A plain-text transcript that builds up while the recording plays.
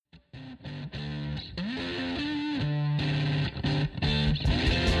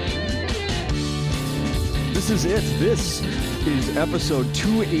is it. This is episode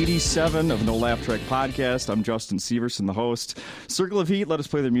 287 of No Laugh Track Podcast. I'm Justin Severson, the host. Circle of Heat, let us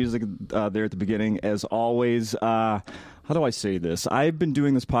play the music there at the beginning. As always, how do I say this? I've been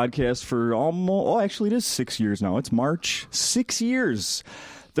doing this podcast for actually it is 6 years now. It's March. 6 years.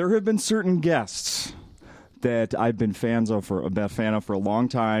 There have been certain guests that I've been a fan of for a long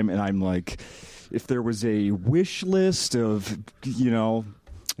time, and I'm like, if there was a wish list of,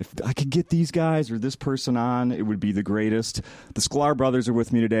 if I could get these guys or this person on, it would be the greatest. The Sklar brothers are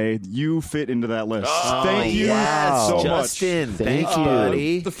with me today. You fit into that list. Thank you so much. Justin, thank you,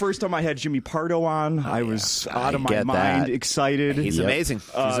 buddy. The first time I had Jimmy Pardo on, I was out of my mind, excited. He's amazing.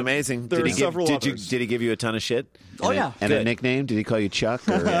 He's amazing. There Did did he give you a ton of shit? Yeah. And a nickname? Did he call you Chuck?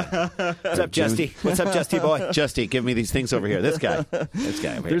 Or, What's up, Justy? What's up, Justy boy? Justy, give me these things over here. This guy. Over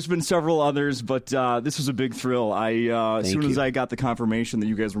here. There's been several others, but this was a big thrill. As soon as I got the confirmation that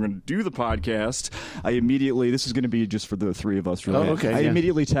you guys were going to do the podcast, I immediately, this is going to be just for the three of us, really. Oh, okay. I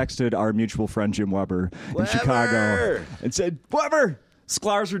immediately texted our mutual friend Jim Weber in Chicago and said, Weber,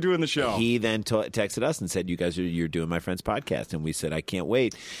 Sklars are doing the show. He then texted us and said, you're doing my friend's podcast. And we said, I can't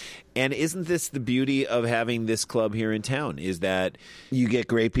wait. And isn't this the beauty of having this club here in town, is that you get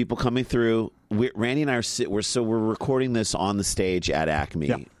great people coming through. Randy and I we're recording this on the stage at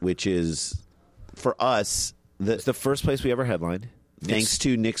Acme, which is, for us, it's the first place we ever headlined. Thanks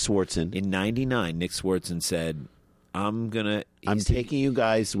to Nick Swartzen. In 99, Nick Swartzen said, I'm taking you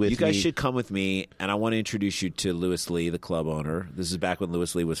guys with me. You guys should come with me, and I want to introduce you to Louis Lee, the club owner. This is back when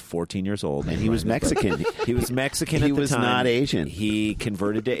Louis Lee was 14 years old. And he was Mexican. He was Mexican at the time. He was not Asian. He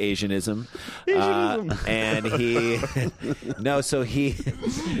converted to Asianism. And he... No, so he...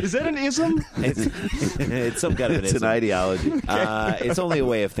 Is that an ism? It's some kind of an ism. It's an ideology. It's only a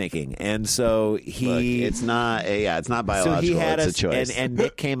way of thinking. And so he... Look, it's not biological. So he had it's us, a choice. and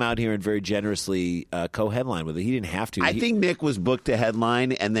Nick came out here and very generously co-headlined with it. He didn't have to. I think Nick was booked to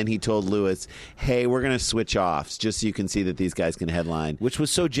headline, and then he told Louis, hey, we're going to switch off just so you can see that these guys can headline. Which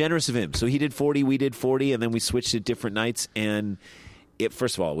was so generous of him. So he did 40, we did 40, and then we switched to different nights. And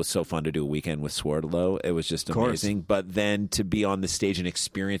first of all, it was so fun to do a weekend with Swardlow. It was just amazing. But then to be on the stage and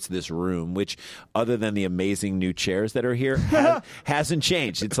experience this room, which other than the amazing new chairs that are here, hasn't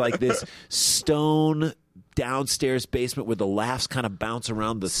changed. It's like this stone downstairs basement where the laughs kind of bounce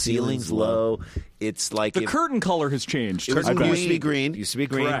around, the ceiling's low. It's like the curtain color has changed. It used to be green. Used to be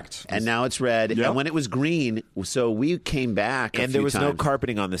green. Correct. And now it's red. Yep. And when it was green, so we came back and there was no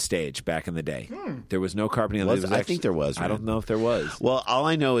carpeting on the stage back in the day. There was no carpeting on the stage. I think there was. I don't know if there was. Well, all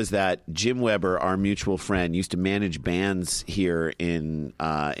I know is that Jim Weber, our mutual friend, used to manage bands here in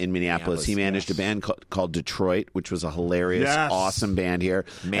Minneapolis. He managed a band called Detroit, which was a hilarious, awesome band here.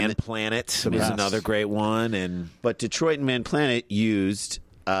 Man Planet was another great one. But Detroit and Man Planet used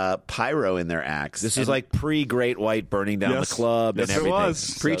pyro in their acts. This was like pre-Great White burning down the club and everything. It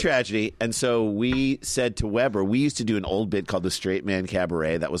was. Pre-tragedy. And so we said to Weber, we used to do an old bit called the Straight Man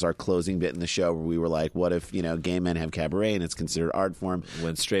Cabaret. That was our closing bit in the show where we were like, what if, gay men have cabaret and it's considered art form?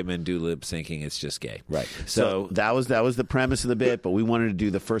 When straight men do lip syncing, it's just gay. Right. So that was the premise of the bit, but we wanted to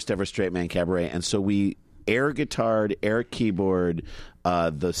do the first ever Straight Man Cabaret. And so we air guitared, air keyboard,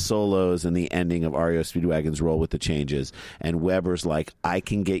 the solos and the ending of REO Speedwagon's Roll with the Changes. And Weber's like, I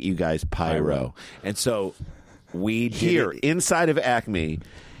can get you guys pyro. And so we did here inside of Acme.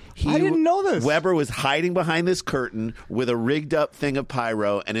 I didn't know this. Weber was hiding behind this curtain with a rigged up thing of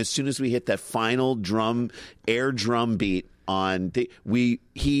pyro, and as soon as we hit that final air drum beat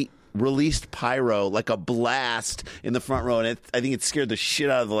he released pyro like a blast in the front row, and I think it scared the shit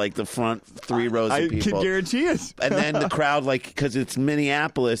out of the front three rows of people. I can guarantee it. And then the crowd, because it's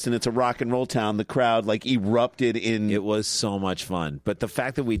Minneapolis and it's a rock and roll town, the crowd erupted in. It was so much fun. But the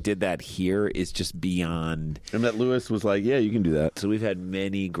fact that we did that here is just beyond. And that Louis was like, yeah, you can do that. So we've had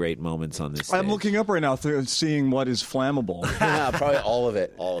many great moments on this stage. I'm looking up right now, seeing what is flammable. Probably all of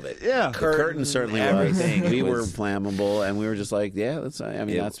it. All of it. Yeah. The curtain certainly everything. We were flammable, and we were just like, yeah, that's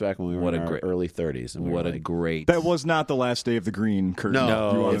back when we were in our early 30s. And what a great... That was not the last day of the green curtain.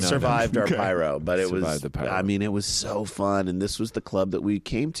 No, it survived our pyro, but it was... the pyro. I mean, it was so fun, and this was the club that we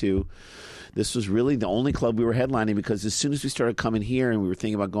came to. This was really the only club we were headlining because as soon as we started coming here and we were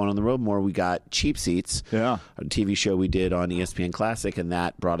thinking about going on the road more, we got Cheap Seats, a TV show we did on ESPN Classic, and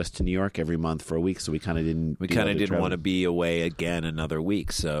that brought us to New York every month for a week, so we kind of didn't... We kind of didn't want to be away again another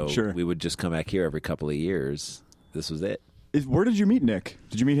week, so we would just come back here every couple of years. This was it. Where did you meet Nick?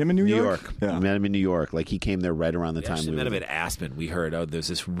 Did you meet him in New York? Yeah. We met him in New York. He came there right around the time we met him at Aspen. We heard, there's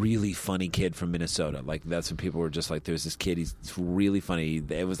this really funny kid from Minnesota. That's when people were just like, there's this kid, he's really funny.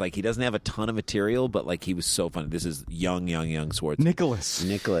 It was like he doesn't have a ton of material, but he was so funny. This is young Swartz. Nicholas.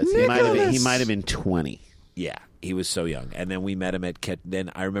 He might have been 20. Yeah, he was so young. And then we met him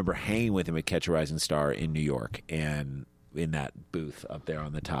then I remember hanging with him at Catch a Rising Star in New York, and in that booth up there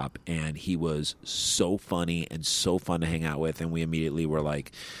on the top, and he was so funny and so fun to hang out with, and we immediately were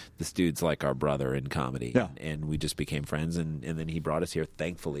like, this dude's like our brother in comedy. Yeah. And we just became friends, and then he brought us here,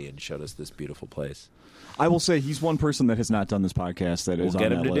 thankfully, and showed us this beautiful place. I will say he's one person that has not done this podcast that is We'll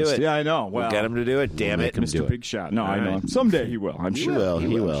get on him that to do list. it. Yeah, I know. We'll Well, get him to do it. Damn it. Mr. Big Shot. No, I know. right. Someday he will. I'm sure. will. He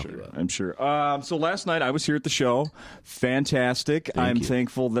will. I'm sure. So last night I was here at the show. Fantastic. I'm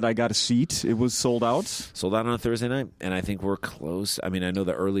thankful that I got a seat. It was sold out. Sold out on a Thursday night, and I think we're close. I mean, I know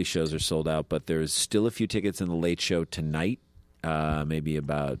the early shows are sold out, but there's still a few tickets in the late show tonight. Maybe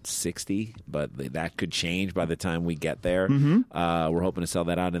about 60, but that could change by the time we get there. We're hoping to sell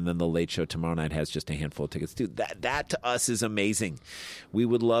that out, and then the late show tomorrow night has just a handful of tickets. Dude, that to us is amazing. We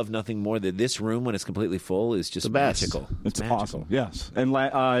would love nothing more than this room when it's completely full is just magical. It's magical. awesome. Yes. And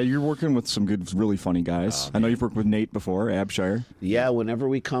you're working with some good, really funny guys. I know you've worked with Nate before, Abshire. Yeah, whenever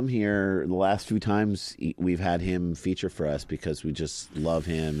we come here, the last few times we've had him feature for us because we just love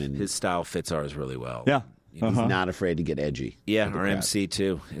him, and His style fits ours really well. Yeah. he's not afraid to get edgy. Yeah, with the our crowd. MC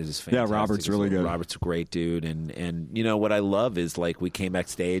too is fantastic. Yeah, Robert's really good. Robert's a great dude, and you know what I love is like we came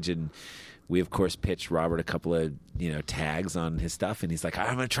backstage and we of course pitched Robert a couple of tags on his stuff, and he's like,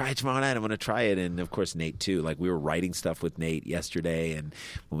 I'm going to try it tomorrow night. I'm going to try it, and of course Nate too. Like we were writing stuff with Nate yesterday, and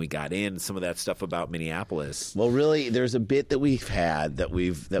when we got in, some of that stuff about Minneapolis. Well, really, there's a bit that we've had that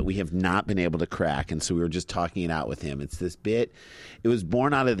we have not been able to crack, and so we were just talking it out with him. It's this bit. It was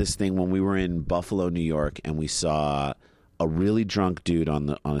born out of this thing when we were in Buffalo, New York, and we saw a really drunk dude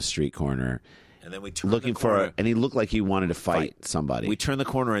on a street corner, And then we turned looking the corner, and he looked like he wanted to fight somebody. We turned the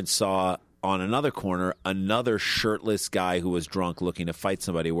corner and saw on another corner another shirtless guy who was drunk looking to fight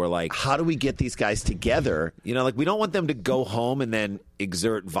somebody. We're like, how do we get these guys together? like we don't want them to go home and then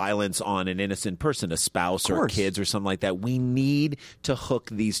exert violence on an innocent person, a spouse or kids or something like that. We need to hook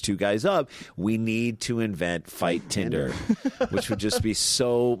these two guys up. We need to invent Fight Tinder, which would just be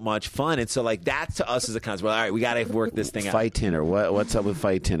so much fun. And so like that to us is a concept. Well, all right, we got to work this thing out. Fight Tinder. What's up with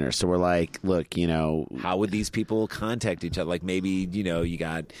Fight Tinder? So we're like, look, how would these people contact each other? Like maybe,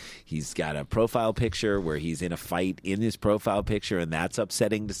 he's got a profile picture where he's in a fight in his profile picture, and that's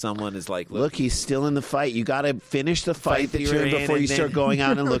upsetting to someone. Is like, look, he's still in the fight. You got to finish the fight that you're you're in before you start going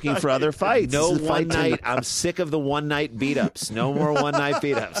out and looking for other fights. No This is one Fight night. Tinder. I'm sick of the one night beat ups. No more one night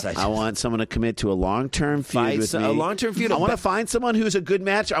beat ups. I want someone to commit to a long-term feud with me. A long-term feud. I want to find someone who's a good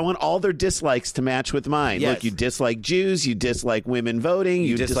match. I want all their dislikes to match with mine. Yes. Look, you dislike Jews. You dislike women voting.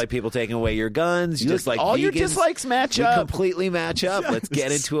 You dislike people taking away your guns. You dislike all vegans. your dislikes match we up. completely match up. Let's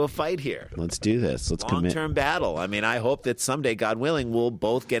get into a fight here. Let's do this. Let's commit. Long-term battle. I mean, I hope that someday, God willing, we'll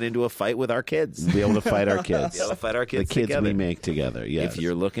both get into a fight with our kids. Be able to fight our kids. Be able to fight our kids the kids together. we make together. Yes. If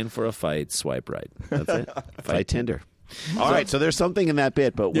you're looking for a fight, swipe right. That's it. Fight Tinder. All right, so there's something in that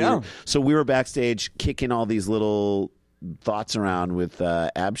bit, but we were backstage kicking all these little thoughts around with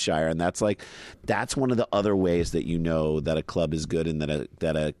Abshire, and that's one of the other ways that that a club is good and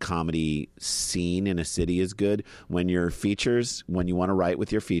that a comedy scene in a city is good. When you want to write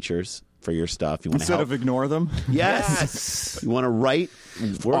with your features for your stuff, you want Instead of ignore them. Yes. You want to write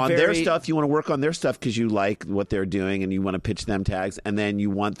their stuff. You want to work on their stuff because you like what they're doing and you want to pitch them tags, and then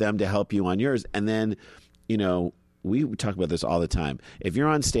you want them to help you on yours. And then, we talk about this all the time. If you're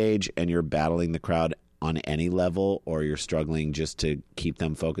on stage and you're battling the crowd on any level, or you're struggling just to keep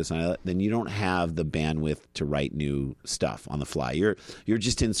them focused on it, then you don't have the bandwidth to write new stuff on the fly. You're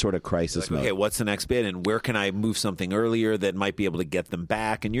just in sort of crisis mode. Okay, what's the next bit, and where can I move something earlier that might be able to get them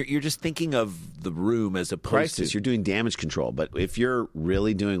back? And you're just thinking of the room as opposed crisis. to You're doing damage control. But if you're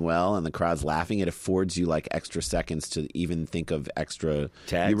really doing well and the crowd's laughing, it affords you like extra seconds to even think of extra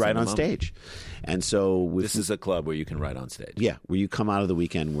tags you write on stage. And so this is a club where you can write on stage. Yeah, where you come out of the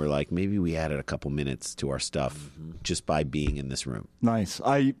weekend, we're like, maybe we added a couple minutes to our stuff just by being in this room. Nice.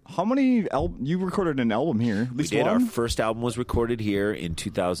 How many you recorded an album here? At least we did. one? Our first album was recorded here in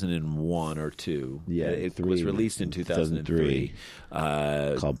 2001 or 2. Yeah, it was released in 2003.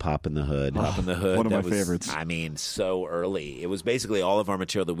 Called Pop in the Hood. Pop in the Hood. One of my favorites. I mean, so early. It was basically all of our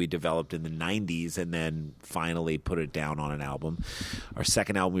material that we developed in the 90s and then finally put it down on an album. Our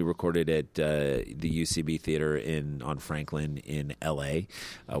second album we recorded at the UCB Theater on Franklin in L.A.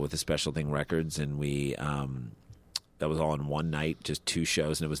 With the Special Thing Records, and we That was all in one night, just 2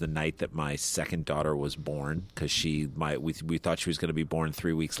 shows, and it was the night that my second daughter was born because we thought she was going to be born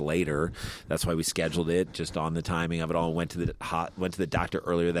 3 weeks later. That's why we scheduled it just on the timing of it all. Went to the doctor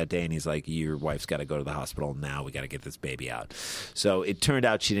earlier that day, and he's like, "Your wife's got to go to the hospital now. We got to get this baby out." So it turned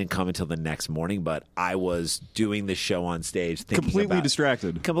out she didn't come until the next morning, but I was doing the show on stage, completely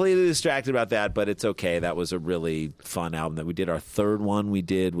distracted about that. But it's okay. That was a really fun album that we did. Our third one we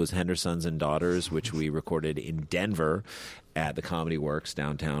did was Hendersons and Daughters, which we recorded in Denver at the Comedy Works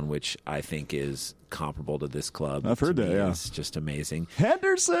downtown, which I think is comparable to this club. I've heard that, yeah. It's just amazing.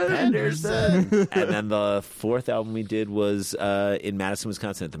 Henderson! And then the fourth album we did was in Madison,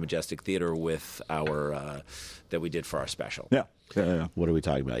 Wisconsin at the Majestic Theater with our that we did for our special. Yeah. What are we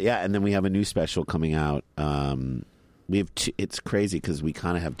talking about? Yeah, and then we have a new special coming out. We have it's crazy because we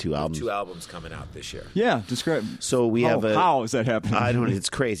kind of have 2 albums. 2 albums coming out this year. Yeah, describe. So we have how is that happening? I don't know. It's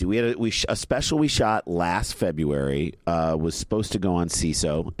crazy. We had a special we shot last February. Was supposed to go on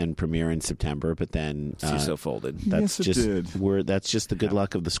CISO and premiere in September, but then CISO folded. That's yes, it did. That's just the good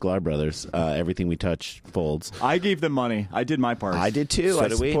luck of the Sklar brothers. Everything we touch folds. I gave them money. I did my part. I did too. So I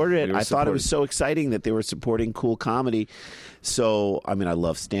did we. supported it. We I thought it was so exciting that they were supporting cool comedy. So, I mean, I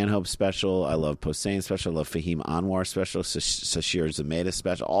love Stanhope's special. I love Posehn special. I love Fahim Anwar special. Sashir Zameda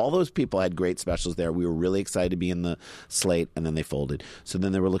special. All those people had great specials there. We were really excited to be in the slate, and then they folded. So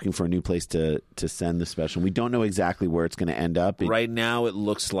then they were looking for a new place to send the special. We don't know exactly where it's going to end up. Right now, it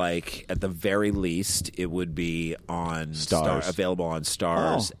looks like, at the very least, it would be on Stars. available on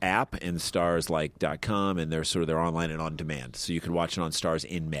Stars app and starslike.com, and they're online and on demand. So you can watch it on Stars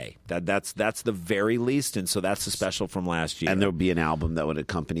in May. That's the very least, and so that's the special from last year. And there would be an album that would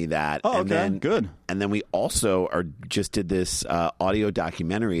accompany that. Oh, and okay. Then, good. And then we also just did this audio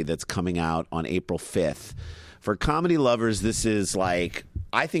documentary that's coming out on April 5th. For comedy lovers, this is like,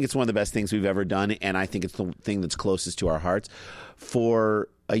 I think it's one of the best things we've ever done, and I think it's the thing that's closest to our hearts. For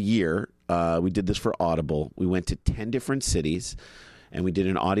a year, we did this for Audible. We went to 10 different cities, and we did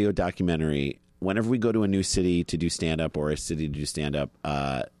an audio documentary. Whenever we go to a new city to do stand-up or a city to do stand-up,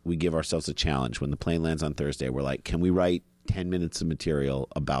 we give ourselves a challenge. When the plane lands on Thursday, we're like, can we write 10 minutes of material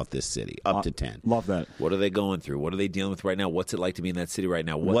about this city, up to 10. Love that. What are they going through? What are they dealing with right now? What's it like to be in that city right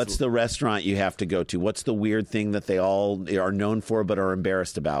now? What's the restaurant you have to go to? What's the weird thing that they all are known for but are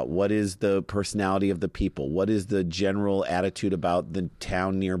embarrassed about? What is the personality of the people? What is the general attitude about the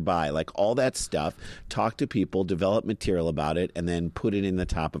town nearby? Like all that stuff. Talk to people, develop material about it, and then put it in the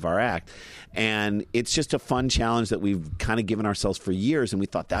top of our act. And it's just a fun challenge that we've kind of given ourselves for years, and we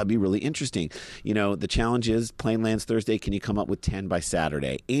thought that would be really interesting. You know, the challenge is plane lands Thursday. Can you come up with 10 by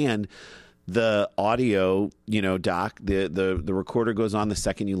Saturday? And the audio, doc, the recorder goes on the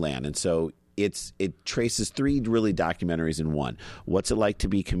second you land. And so it traces 3 really documentaries in one. What's it like to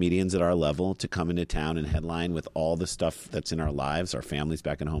be comedians at our level, to come into town and headline with all the stuff that's in our lives, our families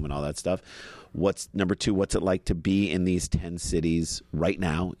back at home and all that stuff? Number 2, what's it like to be in these 10 cities right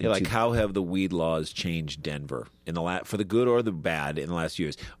now? Yeah, like how have the weed laws changed Denver for the good or the bad in the last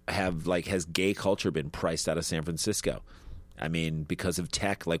years? Has gay culture been priced out of San Francisco? I mean, because of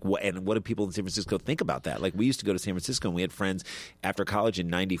tech, what do people in San Francisco think about that? Like, we used to go to San Francisco, and we had friends after college in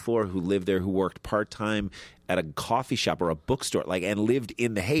 '94 who lived there, who worked part-time at a coffee shop or a bookstore, and lived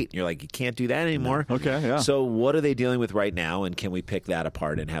in the hate. And you're like, you can't do that anymore. No. Okay, yeah. So what are they dealing with right now, and can we pick that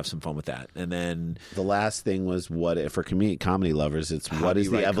apart and have some fun with that? And then the last thing was for comedy lovers, it's what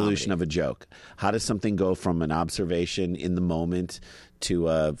is the evolution of a joke? How does something go from an observation in the moment to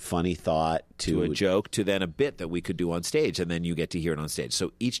a funny thought to a joke to then a bit that we could do on stage, and then you get to hear it on stage.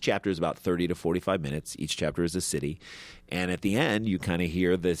 So each chapter is about 30 to 45 minutes. Each chapter is a city. And at the end, you kind of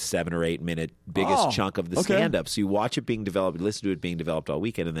hear the 7 or 8 minute biggest chunk of the stand-up. So you watch it being developed, listen to it being developed all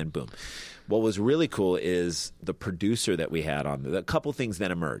weekend, and then boom. What was really cool is the producer that we had on a couple things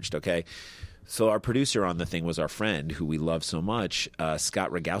then emerged, okay? So our producer on the thing was our friend, who we love so much,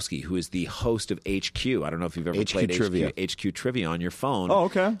 Scott Rogowski, who is the host of HQ. I don't know if you've ever played HQ Trivia on your phone. Oh,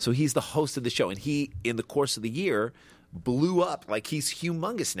 okay. So he's the host of the show, and he, in the course of the year, blew up. Like, he's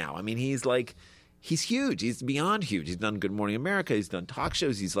humongous now. I mean, he's huge. He's beyond huge. He's done Good Morning America. He's done talk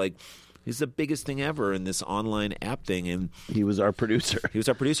shows. He's the biggest thing ever in this online app thing. And he was our producer. He was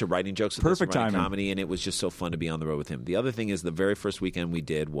our producer, writing jokes with Perfect us, writing timing. comedy, and it was just so fun to be on the road with him. The other thing is the very first weekend we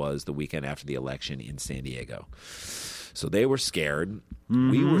did was the weekend after the election in San Diego. So they were scared. Mm-hmm.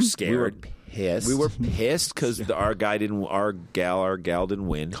 We were scared. We were pissed. We were pissed because our gal didn't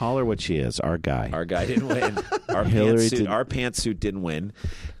win. Call her what she is. Our guy. Our guy didn't win. Our pantsuit didn't win,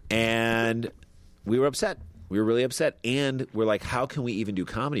 and we were upset. We were really upset. And we're like, how can we even do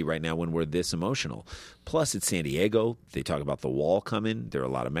comedy right now when we're this emotional? Plus, it's San Diego. They talk about the wall coming. There are a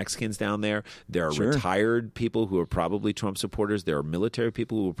lot of Mexicans down there. There are retired people who are probably Trump supporters. There are military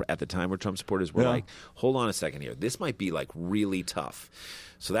people who at the time were Trump supporters. We're like, hold on a second here. This might be like really tough.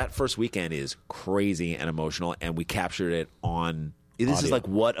 So that first weekend is crazy and emotional, and we captured it on this is like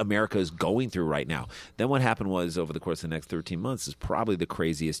what America is going through right now. Then what happened was over the course of the next 13 months is probably the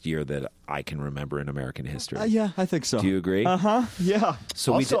craziest year that I can remember in American history. Yeah, I think so. Do you agree? Yeah.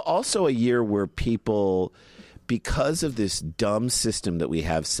 So also a year where people, because of this dumb system that we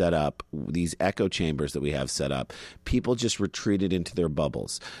have set up, these echo chambers that we have set up, people just retreated into their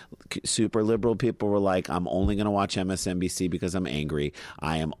bubbles. Super liberal people were like, I'm only going to watch MSNBC because I'm angry.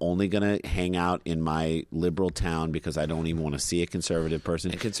 I am only going to hang out in my liberal town because I don't even want to see a conservative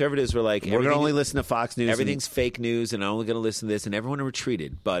person. And conservatives were like, we're going to only listen to Fox News. Everything's fake news, and I'm only going to listen to this. And everyone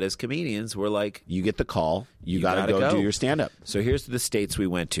retreated. But as comedians, we're like, you get the call. You got to go do your stand-up. So here's the states we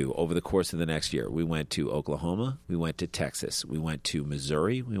went to over the course of the next year. We went to Oklahoma. We went to Texas. We went to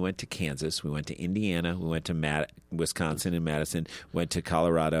Missouri. We went to Kansas. We went to Indiana. We went to Wisconsin and Madison. Went to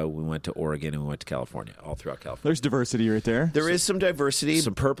Colorado. We went to Oregon, and we went to California, all throughout California. There's diversity right there. There is some diversity.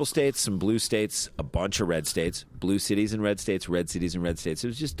 Some purple states, some blue states, a bunch of red states, blue cities and red states, red cities and red states. It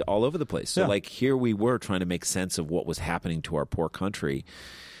was just all over the place. So, like, here we were trying to make sense of what was happening to our poor country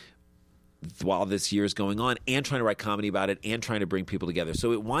while this year is going on, and trying to write comedy about it, and trying to bring people together.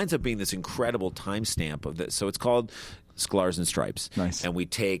 So it winds up being this incredible timestamp of this. So it's called Scholars and Stripes. Nice. And we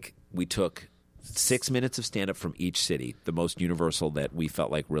took 6 minutes of stand-up from each city, the most universal that we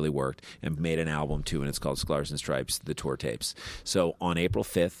felt like really worked, and made an album too, and it's called Scholars and Stripes, the tour tapes. So on April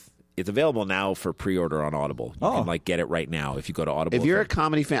 5th, it's available now for pre-order on Audible. You can get it right now if you go to Audible. If you're a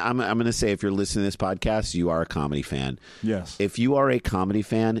comedy fan, I'm going to say if you're listening to this podcast, you are a comedy fan. Yes. If you are a comedy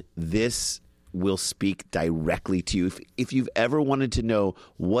fan, this will speak directly to you. If you've ever wanted to know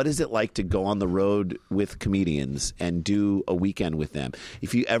what is it like to go on the road with comedians and do a weekend with them,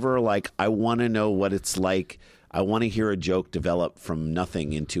 if you ever are like, I want to know what it's like, I want to hear a joke develop from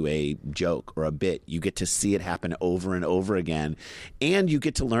nothing into a joke or a bit. You get to see it happen over and over again. And you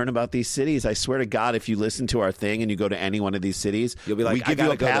get to learn about these cities. I swear to God, if you listen to our thing and you go to any one of these cities, you'll be like, we give you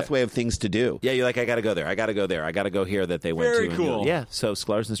a pathway of things to do. Yeah, you're like, I got to go there. I got to go there. I got to go here that they went Very to. cool. Yeah, so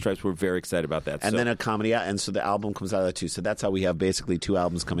Scholars and Stripes, we're very excited about that. And then a comedy out. And so the album comes out of that too. So that's how we have basically 2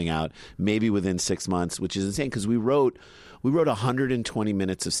 albums coming out, maybe within 6 months, which is insane because we wrote 120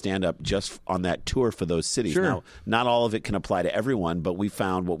 minutes of stand-up just on that tour for those cities. Sure. Now, not all of it can apply to everyone, but we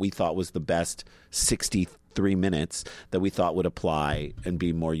found what we thought was the best 63 minutes that we thought would apply and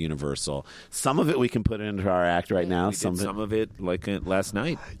be more universal. Some of it we can put into our act right now. We did some of it like last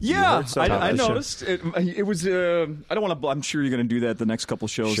night. Yeah, I noticed. It was. I don't want to. I'm sure you're going to do that the next couple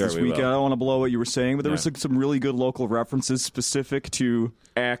shows this week. I don't want to blow what you were saying, but there was some really good local references specific to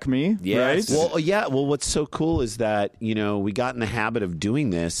Acme. Yes. Right? Well, yeah. Well, what's so cool is that we got in the habit of doing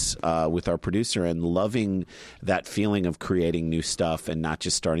this with our producer and loving that feeling of creating new stuff and not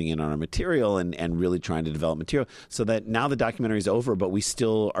just starting in on our material and really trying to develop material. So that now the documentary is over, but we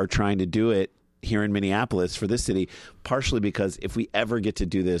still are trying to do it here in Minneapolis for this city, partially because if we ever get to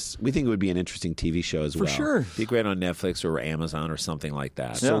do this, we think it would be an interesting TV show as well. For sure. Be great on Netflix or Amazon or something like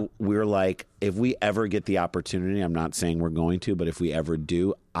that. So we're like, if we ever get the opportunity, I'm not saying we're going to, but if we ever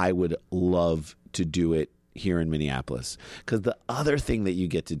do, I would love to do it here in Minneapolis. Because the other thing that you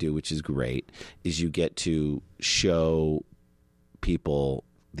get to do, which is great, is you get to show people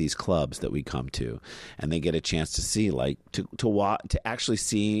these clubs that we come to, and they get a chance to see, like, to actually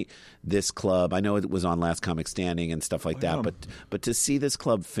see this club. I know it was on Last Comic Standing and stuff like that, but to see this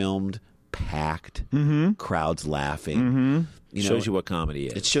club filmed, packed, crowds laughing, shows you what comedy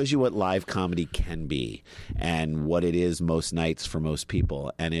is. It shows you what live comedy can be and what it is most nights for most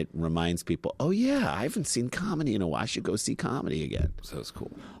people. And it reminds people, oh, yeah, I haven't seen comedy in a while. I should go see comedy again. So it's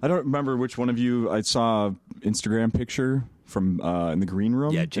cool. I don't remember which one of you. I saw an Instagram picture from in the green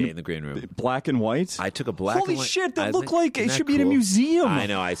room. Yeah, Jay in the green room. Black and white. I took a black Holy and white. shit, that looked like it should be in a cool? museum. I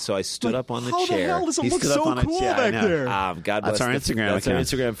know. So I stood up on the how chair. How the hell does it He look stood up so on a cool chair, I back know. there? God bless That's our Instagram That's our account.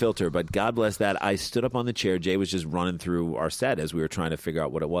 Instagram filter. But God bless that. I stood up on the chair. Jay was just running through our set as we were trying to figure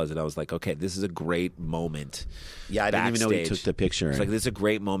out what it was. And I was like, okay, this is a great moment. Yeah, I didn't even know he backstage. took the picture. It's like, this is a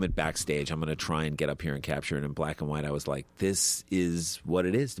great moment backstage. I'm going to try and get up here and capture it in black and white. I was like, this is what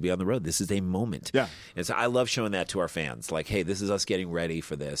it is to be on the road. This is a moment. Yeah. And so I love showing that to our fans. like, hey, this is us getting ready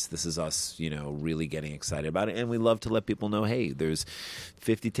for this. This is us, really getting excited about it. And we love to let people know, hey, there's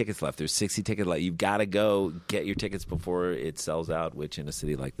 50 tickets left. There's 60 tickets left. You've got to go get your tickets before it sells out, which in a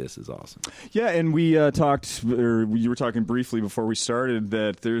city like this is awesome. Yeah, and we talked, or you were talking briefly before we started,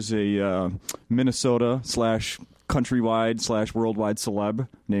 that there's a Minnesota / countrywide / worldwide celeb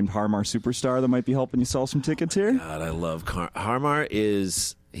named Harmar Superstar that might be helping you sell some tickets here. God, I love Harmar.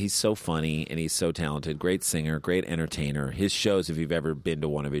 He's so funny and he's so talented. Great singer, great entertainer. His shows, if you've ever been to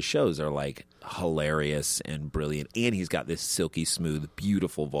one of his shows, are like hilarious and brilliant. And he's got this silky smooth,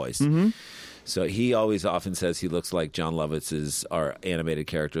 beautiful voice. Mm-hmm. So he always often says he looks like John Lovitz's our animated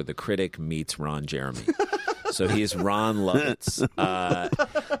character, the Critic meets Ron Jeremy. So he is Ron Lovitz,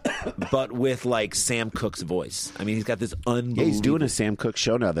 but with like Sam Cooke's voice. I mean, he's got this unbelievable. Yeah, he's doing a Sam Cooke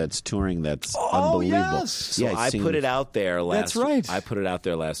show now that's touring. That's unbelievable. Yes. So I put it out there last. That's right. I put it out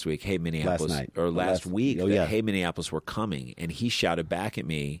there last week. Hey, Minneapolis, last week. Hey, Minneapolis, we're coming, and he shouted back at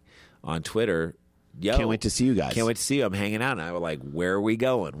me on Twitter. Yo, can't wait to see you guys. Can't wait to see you. I'm hanging out. And I was like, where are we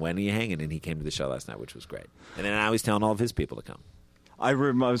going? When are you hanging? And he came to the show last night, which was great. And then I was telling all of his people to come. I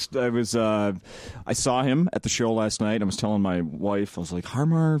saw him at the show last night. I was telling my wife, I was like,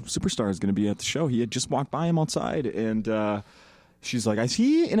 Harmar Superstar is going to be at the show. He had just walked by him outside, and she's like,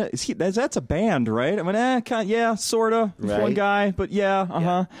 that's a band, right? I went, yeah, sort of. Right. One guy, but yeah,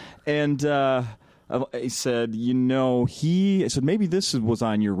 uh-huh. Yeah. And I said, I said, maybe this was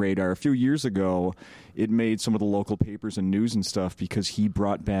on your radar. A few years ago, it made some of the local papers and news and stuff because he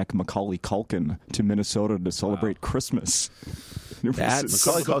brought back Macaulay Culkin to Minnesota to celebrate Christmas.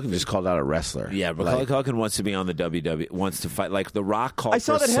 Macaulay Culkin just called out a wrestler. Yeah, Macaulay Culkin wants to be on the WWE, wants to fight. Like The Rock called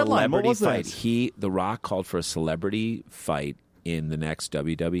for a celebrity fight. The Rock called for a celebrity fight in the next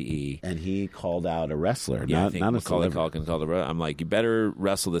WWE. And he called out a wrestler, yeah, not I think a Macaulay celebrity. Culkin called I'm like, you better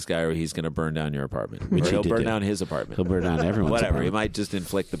wrestle this guy or he's going to burn down your apartment. Which he'll burn down his apartment. He'll burn down everyone's Whatever. apartment. He might just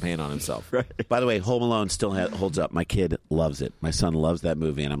inflict the pain on himself. Right. By the way, Home Alone still holds up. My kid loves it. My son loves that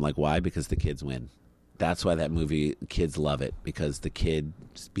movie, and I'm like, why? Because the kids win. That's why that movie, kids love it, because the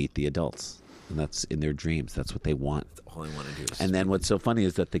kids beat the adults. And that's in their dreams. That's what they want. All I want to do is And then what's so funny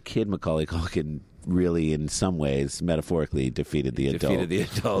is that the kid, Macaulay Culkin, really, in some ways, metaphorically, defeated the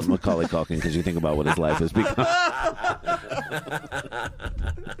adult Macaulay Culkin, because you think about what his life has become.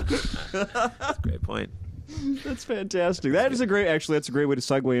 That's a great point. That's fantastic. That's a great way to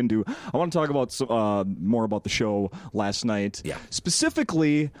segue into. I want to talk about more about the show last night. Yeah.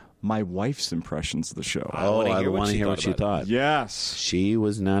 Specifically, my wife's impressions of the show. I want to hear what she thought. Yes. She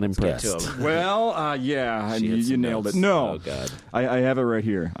was not impressed. Well, yeah, and She had you some nailed notes. it. No. Oh, God. I have it right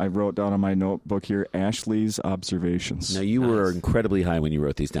here. I wrote down on my notebook here, Ashley's observations. Now, you were incredibly high when you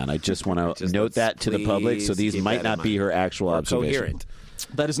wrote these down. I just want to note that to the public, so these keep might that in not be mind. her actual Or observation. coherent.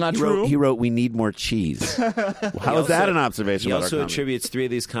 That is not He true. wrote, we need more cheese. How is that an observation? He about our also comedy? attributes 3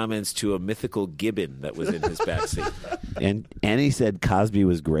 of these comments to a mythical gibbon that was in his backseat. And he said Cosby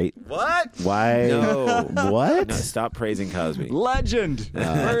was great. What? Why? No. What? No, stop praising Cosby. Legend.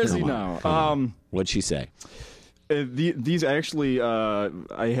 Where is he come now? on. What'd she say? These actually,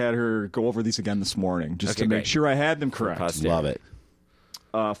 I had her go over these again this morning just Okay, to make great. sure I had them correct. posterity. Love it.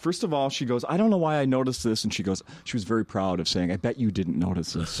 First of all, she goes, I don't know why I noticed this. And she goes, she was very proud of saying, I bet you didn't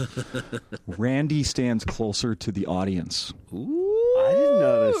notice this. Randy stands closer to the audience. I didn't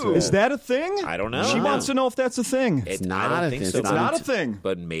notice it. Is that a thing? I don't know. She wants to know if that's a thing. It's not I don't a think thing. so. It's not a thing.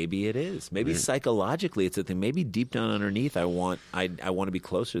 But maybe it is. Maybe psychologically it's a thing. Maybe deep down underneath I want to be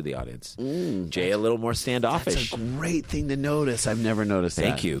closer to the audience. Jay a little more standoffish. That's a great thing to notice. I've never noticed that.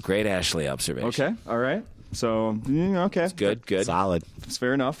 Thank you. Great Ashley observation. Okay, all right. So, okay. Good. Solid. It's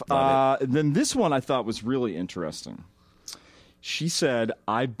fair enough. Then this one I thought was really interesting. She said,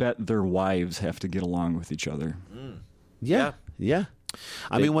 I bet their wives have to get along with each other. Yeah.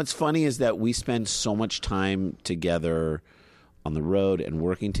 I mean, what's funny is that we spend so much time together on the road and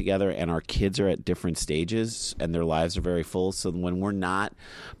working together, and our kids are at different stages and their lives are very full. So when we're not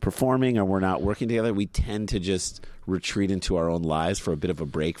performing or we're not working together, we tend to just retreat into our own lives for a bit of a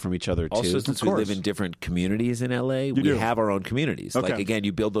break from each other, too. Also, since we live in different communities in LA, we do. have our own communities. Okay. Like, again,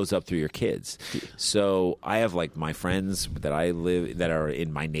 you build those up through your kids. So I have, like, my friends that that are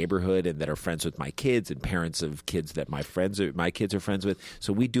in my neighborhood and that are friends with my kids and parents of kids that my kids are friends with.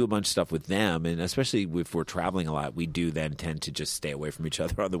 So we do a bunch of stuff with them. And especially if we're traveling a lot, we do then tend to just stay away from each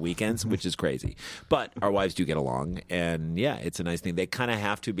other on the weekends, which is crazy. But our wives do get along. And, yeah, it's a nice thing. They kind of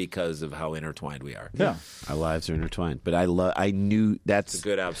have to because of how intertwined we are. Yeah. Our lives are intertwined. But I knew that's a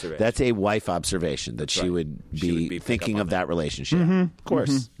good observation. That's a wife observation that she right. would She would be pick thinking up on of that relationship. Of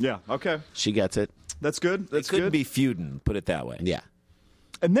course. Yeah, okay. She gets it. That's good. They That's couldn't good. be feuding, put it that way. Yeah.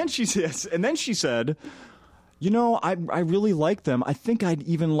 And then she said, I really like them. I think I'd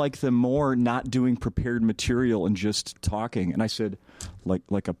even like them more not doing prepared material and just talking. And I said,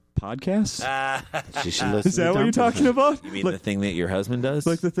 like a podcast? Is that what you're talking about? You mean the thing that your husband does?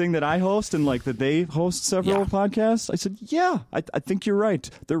 Like the thing that I host and like that they host several podcasts? I said, yeah, I think you're right.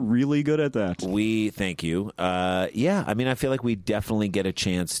 They're really good at that. We thank you. Yeah, I mean, I feel like we definitely get a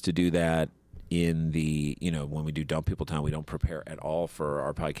chance to do that in the, when we do Dumb People Town. We don't prepare at all for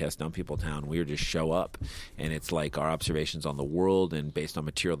our podcast, Dumb People Town. We just show up, and it's like our observations on the world and based on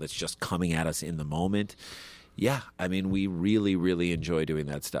material that's just coming at us in the moment. Yeah, I mean, we really, really enjoy doing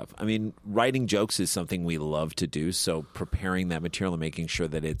that stuff. I mean, writing jokes is something we love to do, so preparing that material and making sure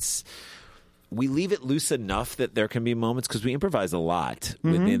that we leave it loose enough that there can be moments, because we improvise a lot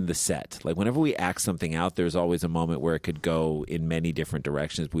within the set. Like whenever we act something out, there's always a moment where it could go in many different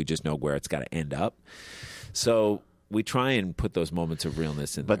directions. But we just know where it's got to end up. So we try and put those moments of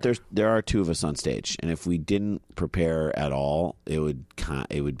realness in but there. there are two of us on stage, and if we didn't prepare at all, it would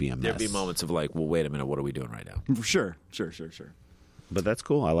be a mess. There'd be moments of like, well, wait a minute, what are we doing right now? Sure. But that's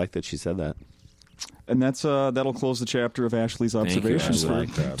cool. I like that she said that. And that'll close the chapter of Ashley's observations.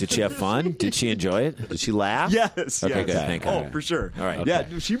 Thank you, Ashley. Did she have fun? Did she enjoy it? Did she laugh? Yes. Okay, yes. good. Thank you. Oh, for sure. All right. Okay.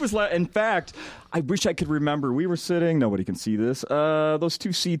 Yeah, she was. In fact, I wish I could remember. We were sitting. Nobody can see this. Those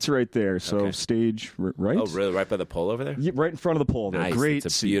two seats right there. So stage right. Oh, really? Right by the pole over there? Yeah, right in front of the pole. There. Nice. Great.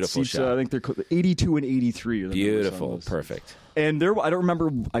 It's a beautiful seats. shot. I think they're 82 and 83. Are the Beautiful. numbers on those. Perfect. And I don't remember.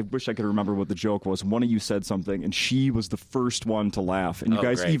 I wish I could remember what the joke was. One of you said something, and she was the first one to laugh. And you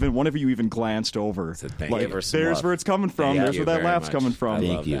guys, great. one of you even glanced over. So thank like, you for some there's love. where it's coming from. Thank There's you where that very laugh's much. coming from. I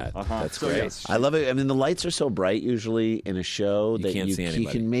love Thank you. that. That's So, great. yes. I love it. I mean, the lights are so bright usually in a show that can't see you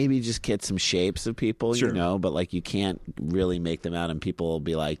anybody. can maybe just get some shapes of people, Sure. but like you can't really make them out, and people will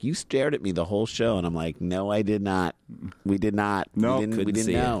be like, "You stared at me the whole show," and I'm like, "No, I did not. We did not. No, we couldn't didn't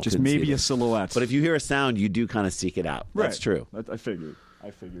see it. know." Just Couldn't see maybe it. a silhouette. But if you hear a sound, you do kind of seek it out. Right. That's true. I figured.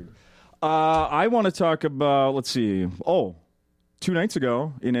 I want to talk about. Let's see. 2 nights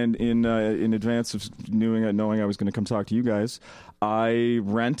ago, in advance of knowing I was going to come talk to you guys, I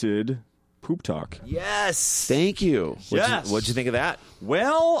rented Poop Talk. Yes. Thank you. What'd you think of that?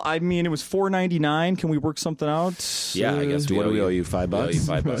 Well, I mean, it was $4.99. Can we work something out? Yeah, I guess What do we owe you? $5? We owe you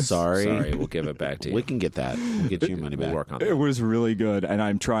 $5. Sorry. We'll give it back to you. We can get that. We'll get your money back. We'll work on It that. was really good, and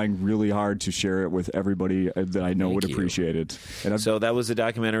I'm trying really hard to share it with everybody that I know would you. appreciate it. And So that was a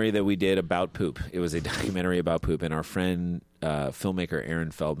documentary that we did about poop. It was a documentary about poop, and our friend, filmmaker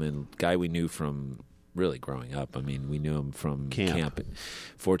Aaron Feldman, guy we knew from really growing up. I mean, we knew him from camp.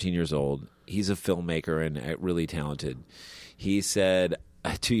 14 years old. He's a filmmaker and really talented. He said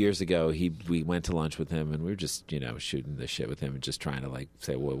 2 years ago we went to lunch with him, and we were just shooting the shit with him and just trying to like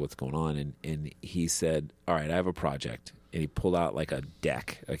say, well, what's going on, and he said, all right, I have a project, and he pulled out like a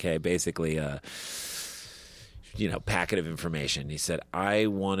deck, basically a packet of information. He said, I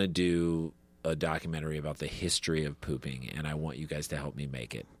want to do a documentary about the history of pooping, and I want you guys to help me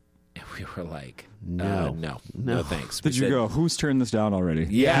make it. And we were like, no, thanks. did you go, who's turned this down already?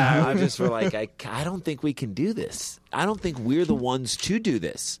 Yeah, I just were like, I don't think we can do this. I don't think we're the ones to do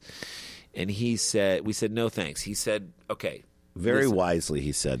this. And we said, no thanks. He said, okay. Very listen, wisely,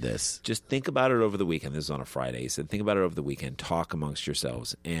 he said this. just think about it over the weekend. This is on a Friday. He said, think about it over the weekend. Talk amongst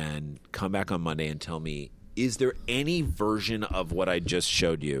yourselves and come back on Monday and tell me, is there any version of what I just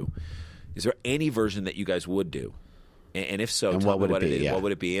showed you? Is there any version that you guys would do? And if so, And tell what me would what it it be? is. Yeah. What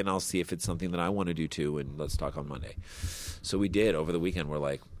would it be? And I'll see if it's something that I want to do too. And let's talk on Monday. So we did over the weekend. We're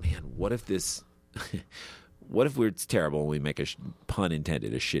like, man, what if this? What if it's terrible and we make pun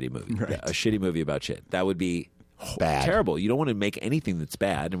intended, a shitty movie, a shitty movie about shit? That would be Bad. terrible. You don't want to make anything that's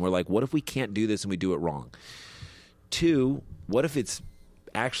bad. And we're like, what if we can't do this and we do it wrong? 2, what if it's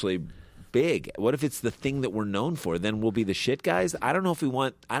actually big? What if it's the thing that we're known for? Then we'll be the shit guys. I don't know if we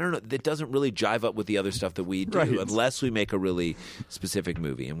want. I don't know. That doesn't really jive up with the other stuff that we do, Right. unless we make a really specific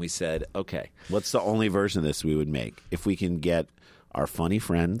movie. And we said, okay, What's the only version of this we would make? If we can get our funny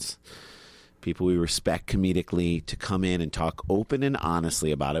friends, people we respect comedically, to come in and talk open and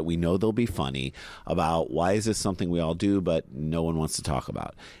honestly about it. We know they'll be funny about why is this something we all do, but no one wants to talk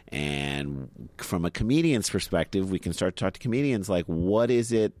about. And from a comedian's perspective, we can start to talk to comedians like, what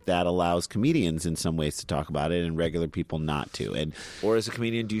is it that allows comedians in some ways to talk about it and regular people not to? And or as a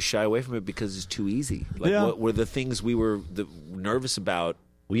comedian, do you shy away from it because it's too easy? Like, Yeah. what were the things we were nervous about?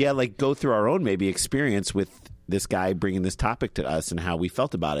 well, yeah, like go through our own maybe experience with this guy bringing this topic to us and how we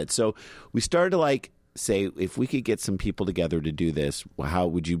felt about it. So we started to like say, if we could get some people together to do this, how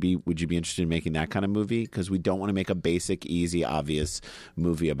would you be interested in making that kind of movie? Because we don't want to make a basic, easy, obvious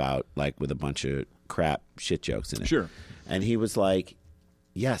movie about like with a bunch of crap shit jokes in it. Sure. And he was like,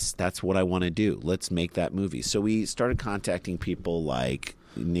 yes, that's what I want to do. Let's make that movie. So we started contacting people like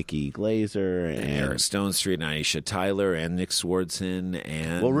Nikki Glazer and Eric Stone Street and Aisha Tyler and Nick Swardson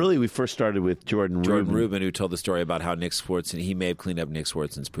and well, really, we first started with Jordan Rubin, who told the story about how Nick Swardson, he may have cleaned up Nick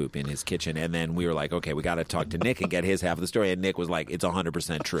Swardson's poop in his kitchen, and then we were like, okay, we got to talk to Nick and get his half of the story, and Nick was like, it's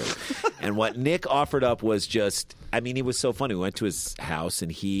 100% true. And what Nick offered up was just, I mean, he was so funny. We went to his house,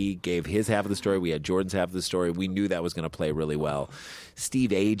 and he gave his half of the story. We had Jordan's half of the story. We knew that was going to play really well.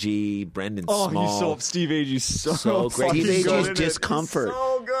 Steve Agee, Brendan Small. Steve Agee's so great. fucking Steve good Agee's in it. discomfort. He's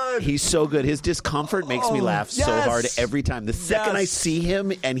so good. He's so good. His discomfort makes me laugh so yes. hard every time. The second I see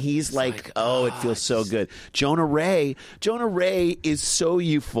him and he's like, oh, it feels so good. Jonah Ray is so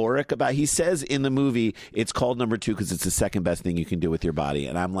euphoric about, he says in the movie, it's called number 2 because it's the second best thing you can do with your body.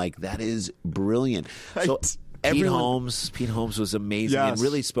 And I'm like, that is brilliant. So Pete Holmes was amazing and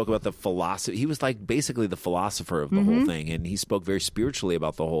really spoke about the philosophy. He was like basically the philosopher of the whole thing, and he spoke very spiritually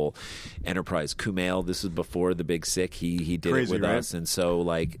about the whole enterprise. Kumail, this was before The Big Sick. He did Crazy, it with right? us, and so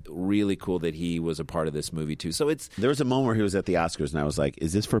like really cool that he was a part of this movie too. So there was a moment where he was at the Oscars, and I was like,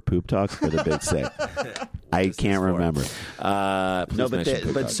 is this for Poop Talk or The Big Sick? I can't remember.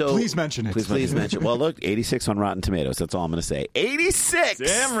 Please mention it. Please mention. Well, look, 86 on Rotten Tomatoes. That's all I'm going to say. 86.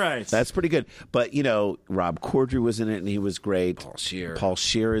 Damn right. That's pretty good. But Rob Corddry was in it, and he was great. Paul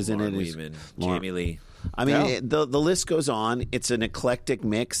Scheer is Lauren in it. Weedman, Jamie Lee. I mean, the list goes on. It's an eclectic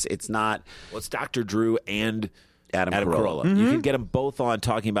mix. It's not. Well, it's Dr. Drew and Adam Carolla. Mm-hmm. You can get them both on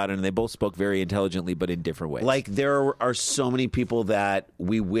talking about it, and they both spoke very intelligently, but in different ways. Like, there are so many people that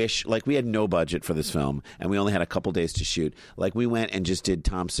we wish, like, we had no budget for this film, and we only had a couple days to shoot. Like, we went and just did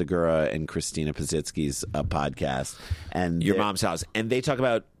Tom Segura and Christina Pazitsky's podcast. And Your Mom's House. And they talk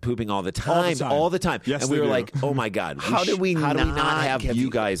about pooping all the time. Yes, and we they were do. like, oh my God. How do we not have have you you-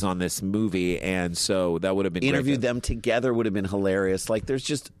 guys on this movie? And so that would have been interview great. them together would have been hilarious. Like, there's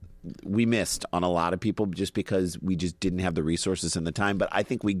just, we missed on a lot of people just because we just didn't have the resources and the time. But I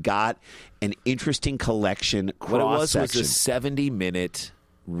think we got an interesting collection. What it was a cross-section. 70-minute,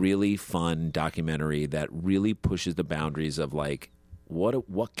 really fun documentary that really pushes the boundaries of like,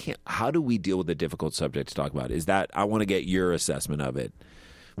 how do we deal with a difficult subject to talk about? I want to get your assessment of it.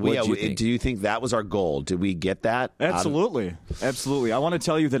 Do you think that was our goal? Did we get that? Absolutely. I want to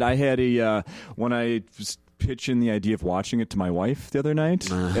tell you that I had when I was pitching the idea of watching it to my wife the other night,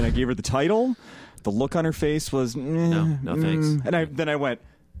 and I gave her the title, the look on her face was, No, thanks. And then I went,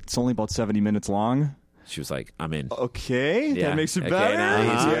 it's only about 70 minutes long. She was like, I'm in. Okay, Yeah. that makes it Okay, better. now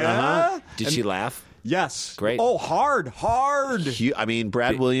he's- Yeah. Did she laugh? Yes. Great. Oh, hard. I mean,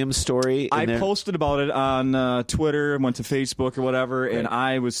 Brad Williams' story. I posted about it on Twitter and went to Facebook or whatever, and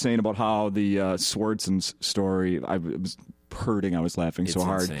I was saying about how the Swardson's story, I was hurting. I was laughing so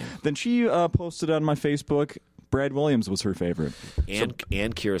hard. insane. Then she posted on my Facebook, Brad Williams was her favorite. And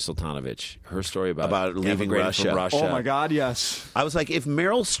Kira Sultanovich, her story about leaving emigrating from Russia. Oh, my God, yes. I was like, if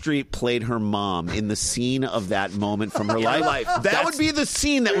Meryl Streep played her mom in the scene of that moment from her life, that would be the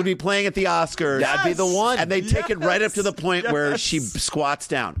scene that would be playing at the Oscars. That'd be the one. And they take it right up to the point where she squats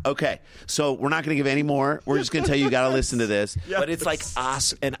down. Okay, so we're not going to give any more. We're just going to tell you got to listen to this. But it's like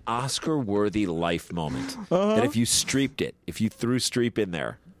an Oscar-worthy life moment. That if you Streeped it, if you threw Streep in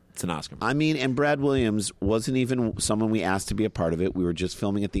there, it's an Oscar moment. I mean, and Brad Williams wasn't even someone we asked to be a part of it. We were just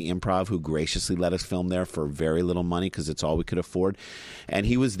filming at the Improv, who graciously let us film there for very little money because it's all we could afford. And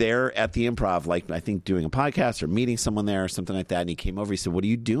he was there at the Improv, like I think doing a podcast or meeting someone there or something like that. And he came over. He said, "What are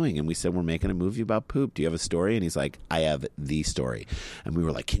you doing?" And we said, "We're making a movie about poop. Do you have a story?" And he's like, "I have the story." And we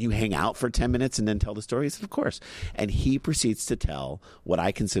were like, "Can you hang out for 10 minutes and then tell the story?" He said, "Of course." And he proceeds to tell what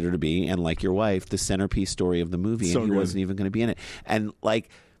I consider to be, and like your wife, the centerpiece story of the movie. So and he good. wasn't even going to be in it. And like,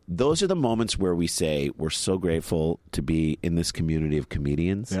 those are the moments where we say we're so grateful to be in this community of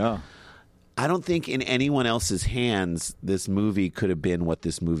comedians. Yeah. I don't think in anyone else's hands this movie could have been what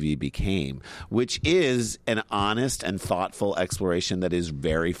this movie became, which is an honest and thoughtful exploration that is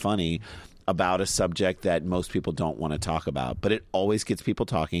very funny about a subject that most people don't want to talk about. But it always gets people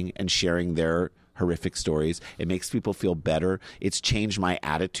talking and sharing their horrific stories. It makes people feel better. It's changed my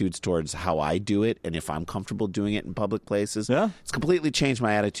attitudes towards how I do it, and if I'm comfortable doing it in public places. Yeah. It's completely changed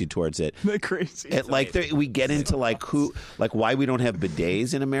my attitude towards it. Crazy. We get into why we don't have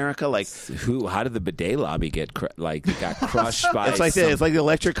bidets in America. Like, How did the bidet lobby get got crushed by? it's like the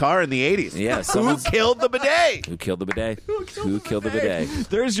electric car in the 80s. Yeah, Who someone killed the bidet? Who killed the bidet? Who killed the bidet?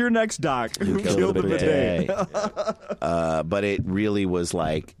 There's your next doc. Who killed the bidet? But it really was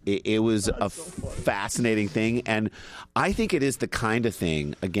like it was a fascinating thing, and I think it is the kind of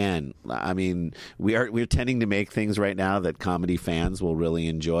thing. Again, I mean, we're tending to make things right now that comedy fans will really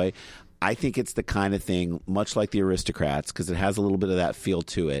enjoy. I think it's the kind of thing, much like The Aristocrats, because it has a little bit of that feel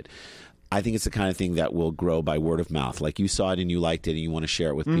to it. I think it's the kind of thing that will grow by word of mouth. Like you saw it and you liked it and you want to share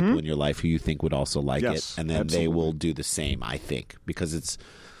it with people in your life who you think would also like Yes, it. And then they will do the same, I think. Because it's,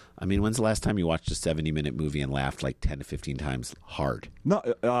 I mean, when's the last time you watched a 70-minute movie and laughed like 10 to 15 times hard? No,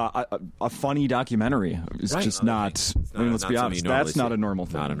 a funny documentary is just not. I mean, let's be honest. That's not a normal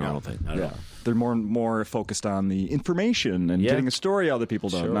thing. Not a normal thing. Not at all. They're more focused on the information and getting a story out that people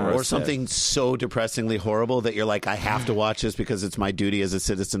don't know. Or something so depressingly horrible that you're like, I have to watch this because it's my duty as a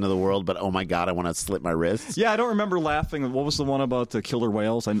citizen of the world, but oh my God, I want to slit my wrists. Yeah, I don't remember laughing. What was the one about the killer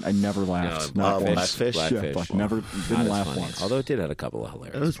whales? I never laughed. Not once. Blackfish. Yeah, fuck, never didn't laugh once. Although it did have a couple of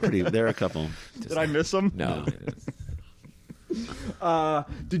hilarious. It was pretty. There are a couple. Did I miss them? No.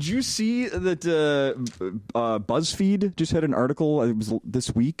 Did you see that BuzzFeed just had an article, it was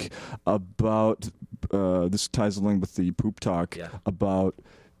this week, about, this ties along with the poop talk, about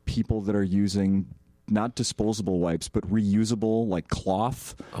people that are using not disposable wipes, but reusable, like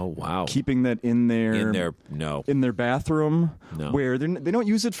cloth. Oh, wow. Keeping that in their bathroom, where they don't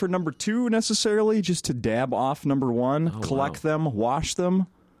use it for number 2 necessarily, just to dab off number 1, collect them, wash them.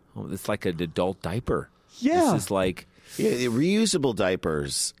 Oh, it's like an adult diaper. Yeah. This is like... Yeah, the reusable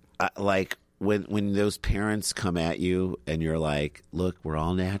diapers, like when those parents come at you and you're like, look, we're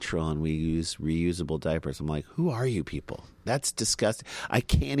all natural and we use reusable diapers. I'm like, who are you people? That's disgusting. I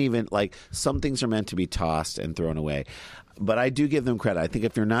can't even, like, some things are meant to be tossed and thrown away. But I do give them credit. I think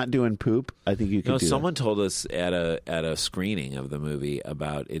if you're not doing poop, I think you can do someone told us at a screening of the movie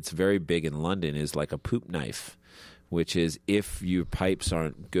about, it's very big in London, is like a poop knife. Which is, if your pipes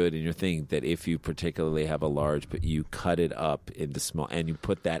aren't good in your thing, that if you particularly have a large, but you cut it up into small, and you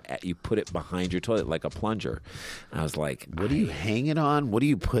put it behind your toilet like a plunger. And I was like, what do you hang it on? What do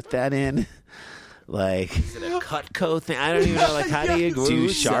you put that in? Like, is it a Cutco thing? I don't even know. Like, how do you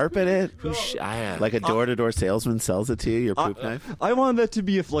sharpen it? Like a door-to-door salesman sells it to you, your poop knife? I want that to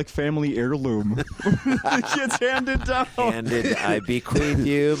be a family heirloom. It gets handed down. I bequeath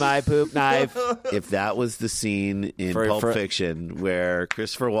you my poop knife. If that was the scene in Pulp Fiction where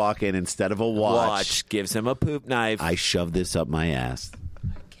Christopher Walken, instead of a watch, gives him a poop knife. I shoved this up my ass.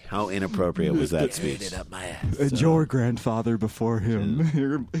 How inappropriate was that speech? It up my ass. And your grandfather before him.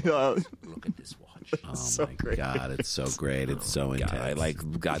 Look at this watch. Oh my God, it's so great. It's so intense. I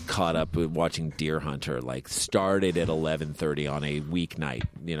got caught up with watching Deer Hunter. Like, started at 11:30 on a weeknight.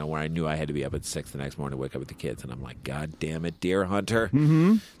 Where I knew I had to be up at 6 the next morning to wake up with the kids, and I'm like, God damn it, Deer Hunter.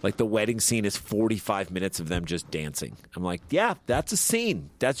 Mm-hmm. Like, the wedding scene is 45 minutes of them just dancing. I'm like, yeah, that's a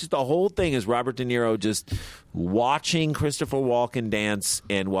scene. That's just the whole thing is Robert De Niro just watching Christopher Walken dance,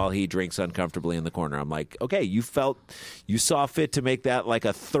 and while he drinks uncomfortably in the corner. I'm like, okay, you saw fit to make that like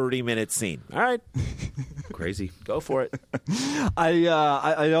a 30-minute scene. All right. Crazy. Go for it.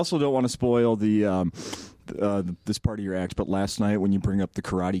 I also don't want to spoil this part of your act, but last night when you bring up the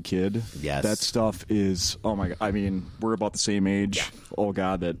Karate Kid, that stuff is, oh my God. I mean, we're about the same age. Yeah. Oh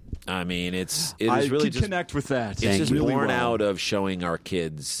God, it is really just connect with that. It's just really born out of showing our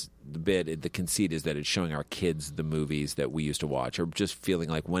kids. The conceit is that it's showing our kids the movies that we used to watch, or just feeling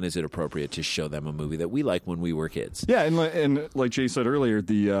like, when is it appropriate to show them a movie that we like when we were kids? Yeah, and like Jay said earlier,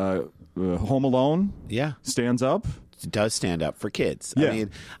 the Home Alone stands up. It does stand up for kids. Yeah. I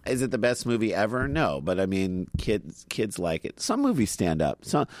mean, is it the best movie ever? No, but I mean, kids like it. Some movies stand up.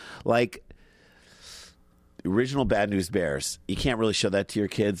 Some, like original Bad News Bears. You can't really show that to your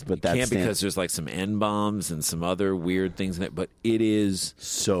kids, but that's because there's like some N-bombs and some other weird things in it, but it is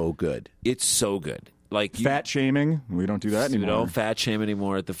so good. It's so good. Like fat shaming, we don't do that anymore. We don't fat shame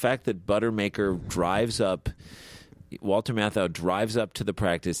anymore. The fact that Buttermaker Walter Matthau drives up to the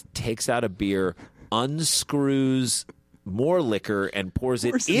practice, takes out a beer, unscrews more liquor and pours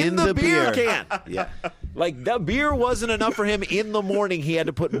it in the beer can. Yeah. Like, the beer wasn't enough for him in the morning. He had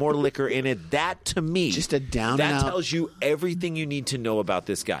to put more liquor in it. That, to me, just a down that and out. tells you everything you need to know about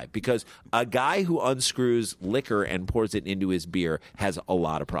this guy. Because a guy who unscrews liquor and pours it into his beer has a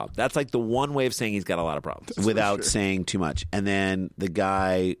lot of problems. That's like the one way of saying he's got a lot of problems. Without saying too much. And then the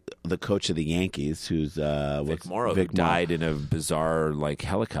guy, the coach of the Yankees, who's Vic Morrow, who died in a bizarre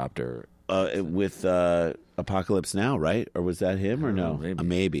helicopter. With Apocalypse Now, right? Or was that him or no?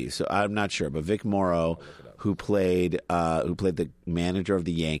 Maybe. So I'm not sure. But Vic Morrow, who played the manager of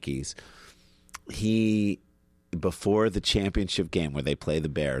the Yankees, he, before the championship game where they play the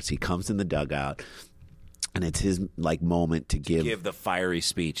Bears, he comes in the dugout, and it's his moment to give the fiery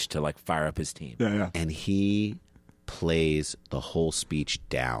speech to fire up his team. Yeah. And he plays the whole speech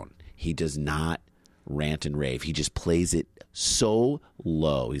down. He does not rant and rave. He just plays it so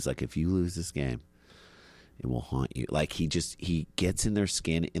low. He's like, if you lose this game, it will haunt you. Like he gets in their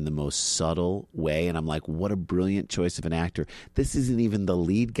skin in the most subtle way, and I'm like, what a brilliant choice of an actor. This isn't even the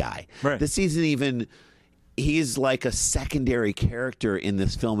lead guy. Right. This isn't even. He's like a secondary character in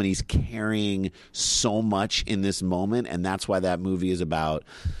this film, and he's carrying so much in this moment, and that's why that movie is about,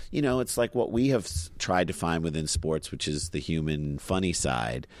 it's like what we have tried to find within sports, which is the human funny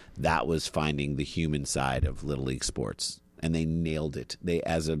side. That was finding the human side of Little League sports, and they nailed it. They,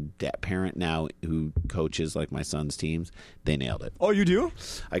 as a parent now who coaches like my son's teams, they nailed it. Oh, you do?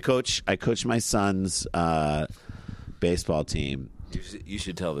 I coach my son's baseball team. You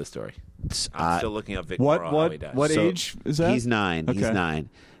should tell this story. I'm still looking up Vic Morrow. What age is that? He's 9. Okay. He's 9.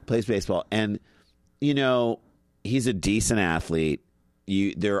 Plays baseball, and he's a decent athlete.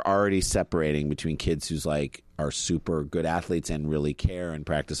 They're already separating between kids who's like are super good athletes and really care and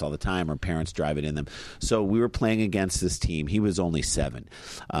practice all the time, or parents drive it in them. So we were playing against this team. He was only 7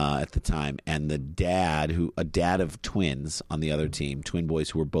 at the time, and the dad, a dad of twins on the other team, twin boys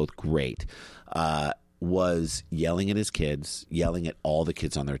who were both great. Was yelling at his kids, yelling at all the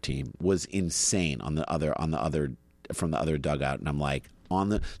kids on their team, was insane from the other dugout. And I'm like,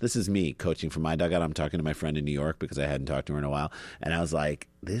 this is me coaching from my dugout. I'm talking to my friend in New York because I hadn't talked to her in a while. And I was like,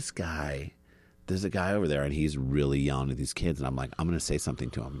 there's a guy over there and he's really yelling at these kids. And I'm like, I'm going to say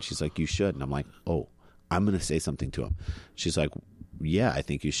something to him. And she's like, you should. And I'm like, oh, I'm going to say something to him. She's like, yeah, I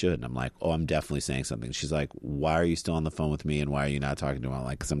think you should. And I'm like, oh, I'm definitely saying something. She's like, why are you still on the phone with me and why are you not talking to him? I'm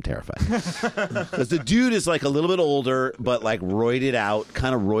like, because I'm terrified. Because the dude is like a little bit older, but like roided out,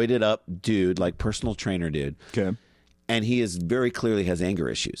 kind of roided up dude, like personal trainer dude. Okay. And he is very clearly has anger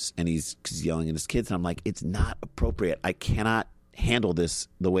issues, and he's yelling at his kids. And I'm like, it's not appropriate. I cannot handle this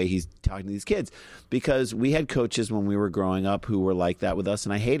the way he's talking to these kids, because we had coaches when we were growing up who were like that with us,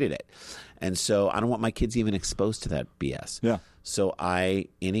 and I hated it. And so I don't want my kids even exposed to that BS. Yeah. So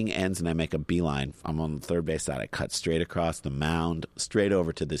inning ends and I make a beeline. I'm on the third base side. I cut straight across the mound, straight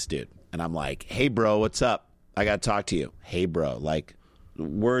over to this dude. And I'm like, hey, bro, what's up? I got to talk to you. Hey, bro. Like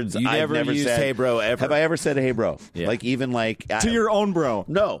words You I've never used said. hey, bro, ever. Have I ever said hey, bro? Yeah. Like even like. To your own bro.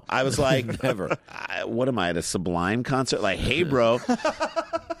 No. I was like, never. What am I at a Sublime concert? Like, hey, bro.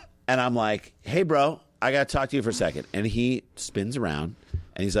 And I'm like, hey, bro, I got to talk to you for a second. And he spins around.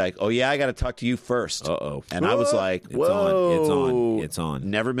 And he's like, oh, yeah, I got to talk to you first. Uh-oh. And I was like, It's whoa. on. It's on.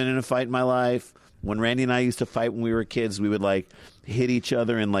 Never been in a fight in my life. When Randy and I used to fight when we were kids, we would like hit each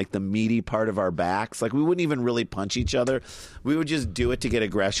other in like the meaty part of our backs. Like we wouldn't even really punch each other. We would just do it to get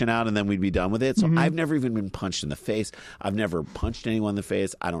aggression out and then we'd be done with it. So I've never even been punched in the face. I've never punched anyone in the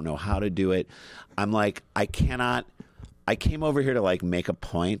face. I don't know how to do it. I'm like, I came over here to like make a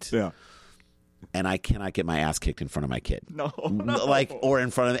point. Yeah. And I cannot get my ass kicked in front of my kid. No. Like, or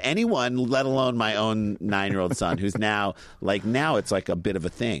in front of anyone, let alone my own 9-year-old son, who's now it's like a bit of a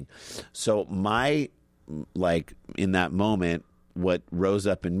thing. So in that moment, what rose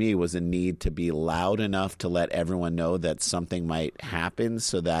up in me was a need to be loud enough to let everyone know that something might happen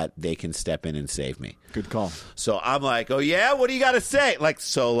so that they can step in and save me. Good call. So I'm like, oh, yeah? What do you got to say? Like,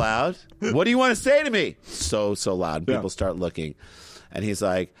 so loud. What do you want to say to me? So loud. People start looking. And he's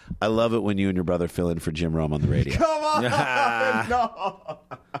like, I love it when you and your brother fill in for Jim Rome on the radio. Come on. No.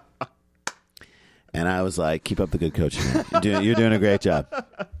 And I was like, keep up the good coaching. You're doing a great job.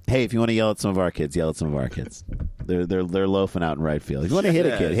 Hey, if you want to yell at some of our kids, yell at some of our kids. They're loafing out in right field. If you want to hit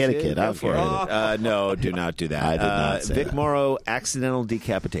a kid, hit a kid. I don't care. No, do not do that. I did not say Vic that. Morrow, accidental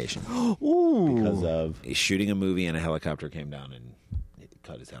decapitation. Ooh. Because of He's shooting a movie and a helicopter came down and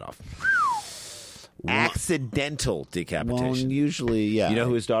cut his head off. Accidental decapitation. well, usually, yeah. You know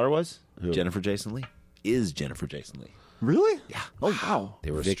who his daughter was? Who? Jennifer Jason Leigh. Is Jennifer Jason Leigh. Really? Yeah. Oh, wow. They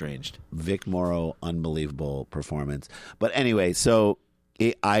were estranged. Vic Morrow, unbelievable performance. But anyway, so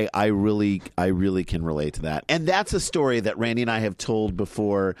I really can relate to that, and that's a story that Randy and I have told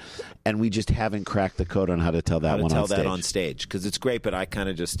before, and we just haven't cracked the code on how to tell that one on stage. That on stage because it's great, but I kind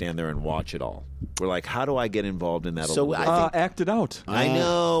of just stand there and watch it all. We're like, how do I get involved in that? So a little bit? I think- Act it out. I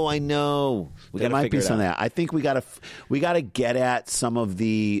know. There might be some of that. I think we got to get at some of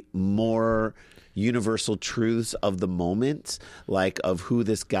the more universal truths of the moment, like of who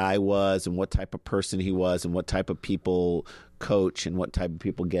this guy was and what type of person he was and what type of people coach and what type of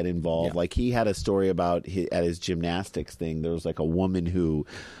people get involved. Yeah. Like he had a story about at his gymnastics thing. There was like a woman who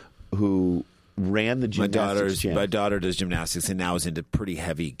ran the gymnastics gym. My daughter does gymnastics and now is into pretty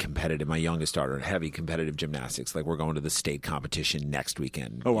heavy competitive. My youngest daughter, heavy competitive gymnastics. Like we're going to the state competition next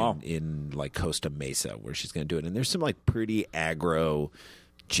weekend. Oh, wow. In like Costa Mesa where she's going to do it. And there's some like pretty aggro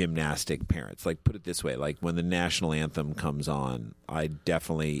gymnastic parents. Like put it this way, like when the national anthem comes on, I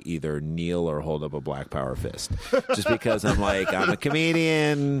definitely either kneel or hold up a black power fist just because I'm like, I'm a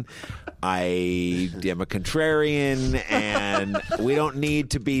comedian, I am a contrarian, and we don't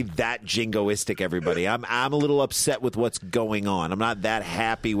need to be that jingoistic, everybody. I'm a little upset with what's going on. I'm not that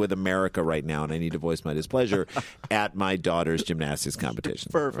happy with America right now, and I need to voice my displeasure at my daughter's gymnastics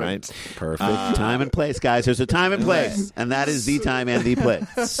competition. Perfect. Right? Perfect. Time and place, guys. There's a time and place, and that is the time and the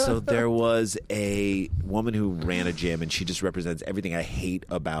place. So there was a woman who ran a gym, and she just represents everything I hate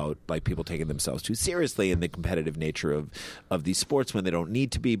about like people taking themselves too seriously and the competitive nature of these sports when they don't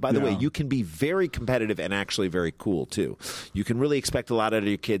need to be. By the way, you can be very competitive and actually very cool too. You can really expect a lot out of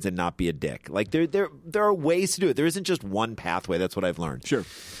your kids and not be a dick. Like there are ways to do it. There isn't just one pathway. That's what I've learned. Sure.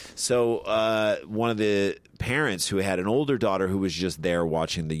 So one of the parents who had an older daughter who was just there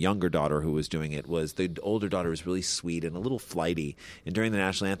watching the younger daughter who was doing it was the older daughter was really sweet and a little flighty. And during the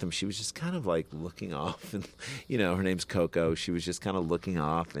national anthem, she was just kind of like looking off. And, her name's Coco. She was just kind of looking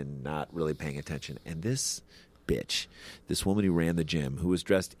off and not really paying attention. And this bitch, this woman who ran the gym, who was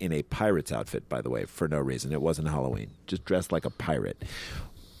dressed in a pirate's outfit, by the way, for no reason. It wasn't Halloween. Just dressed like a pirate.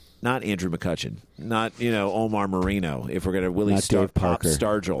 Not Andrew McCutcheon, not Omar Marino. If we're going to Willie Pop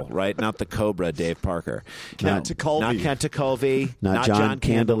Stargell, right? Not the Cobra, Dave Parker. Kent Tekulve. Not John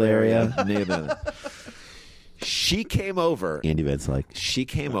Candelaria. Neither. She came over. Andy Vance She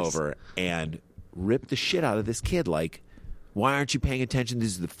came over and ripped the shit out of this kid. Like, why aren't you paying attention? This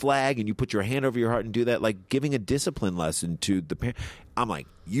is the flag, and you put your hand over your heart and do that. Like giving a discipline lesson to the parent. I'm like,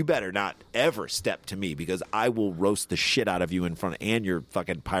 you better not ever step to me because I will roast the shit out of you in front of and your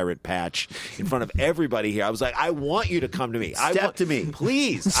fucking pirate patch in front of everybody here. I was like, I want you to come to me. Step to me.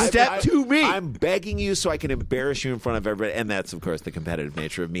 Please. Step to me. I'm begging you so I can embarrass you in front of everybody. And that's, of course, the competitive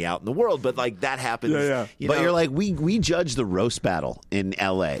nature of me out in the world. But, like, that happens. Yeah. But you're like, we judge the roast battle in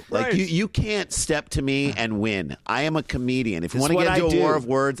L.A. Like, Right. you can't step to me and win. I am a comedian. If you want to get into a war of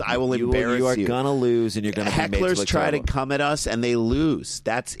words, I will embarrass you. You are going to lose, and you're going to be made to Hecklers look try to terrible. come at us, and they lose.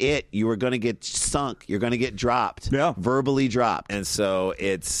 That's it. You are going to get sunk. You're going to get dropped. Yeah. Verbally dropped. And so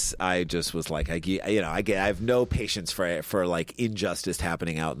I just was like, I have no patience for like injustice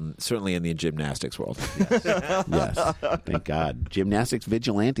happening out, certainly in the gymnastics world. Yes. Thank God. Gymnastics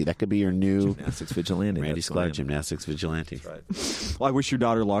vigilante. That could be your new Gymnastics vigilante. Randy That's Sklar, what gymnastics vigilante. I am. Right. Well, I wish your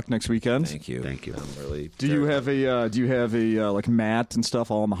daughter luck next weekend. Thank you. I'm really. Do you have a like mat and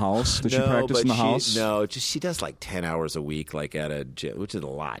stuff all in the house? Does she practice in the house? No, just she does like 10 hours a week, like at a gym, which is a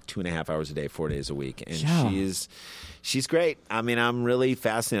lot. 2.5 hours a day, 4 days a week, and she's great. I mean, I'm really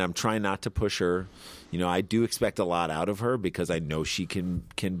fascinated. I'm trying not to push her. I do expect a lot out of her because I know she can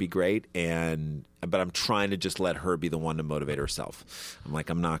be great, but I'm trying to just let her be the one to motivate herself. I'm like,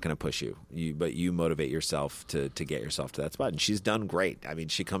 I'm not going to push you, but you motivate yourself to get yourself to that spot. And she's done great. I mean,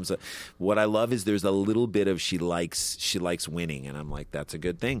 she comes. What I love is there's a little bit of she likes winning, and I'm like, that's a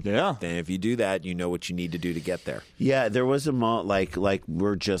good thing. Yeah. Then if you do that, you know what you need to do to get there. Yeah, there was a like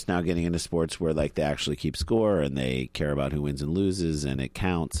we're just now getting into sports where like they actually keep score and they care about who wins and loses and it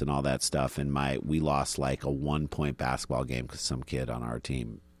counts and all that stuff. And we lost like a 1-point basketball game because some kid on our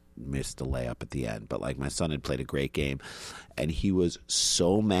team missed a layup at the end. But like my son had played a great game and he was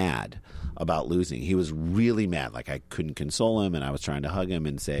so mad about losing. He was really mad. Like I couldn't console him and I was trying to hug him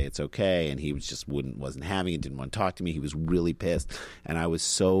and say it's okay, and he wasn't having it, didn't want to talk to me. He was really pissed, and I was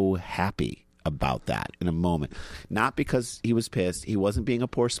so happy about that in a moment. Not because he was pissed. He wasn't being a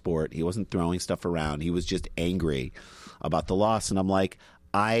poor sport. He wasn't throwing stuff around. He was just angry about the loss. And I'm like,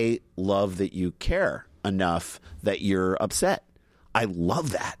 I love that you care enough that you're upset. I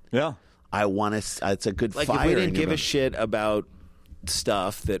love that. Yeah. I want to. It's a good Like fire. if we didn't in your give a belly. shit about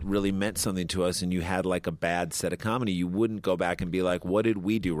stuff that really meant something to us and you had like a bad set of comedy, you wouldn't go back and be like, what did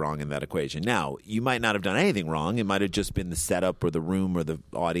we do wrong in that equation? Now, you might not have done anything wrong. It might have just been the setup or the room or the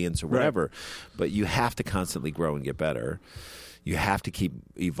audience or whatever. But you have to constantly grow and get better. You have to keep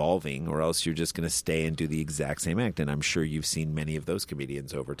evolving, or else you're just going to stay and do the exact same act. And I'm sure you've seen many of those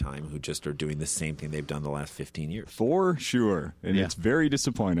comedians over time who just are doing the same thing they've done the last 15 years. For sure. And it's very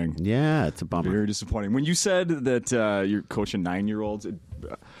disappointing. Yeah, it's a bummer. Very disappointing. When you said that you're coaching 9-year-olds,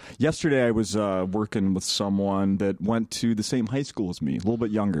 yesterday I was working with someone that went to the same high school as me, a little bit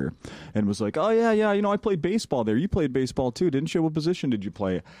younger, and was like, oh, yeah, I played baseball there. You played baseball too, didn't you? What position did you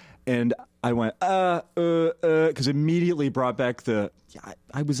play? And I went, because immediately brought back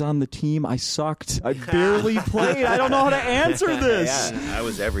I was on the team. I sucked. I barely played. I don't know how to answer this. Yeah, I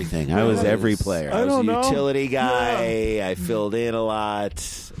was everything. I was every player. I was don't a know. utility guy. I filled in a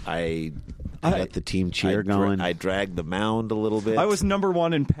lot. I got the team cheer going. I dragged the mound a little bit. I was number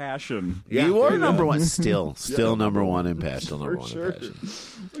one in passion. Yeah, you were there number one. Still number one in passion. Still number one in passion.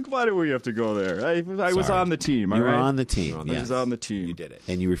 Like, why do we have to go there? I was on the team. You were all right? on the team. I Yes. was on the team. You did it.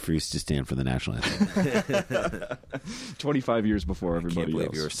 And you refused to stand for the national anthem. 25 years before Can't everybody believe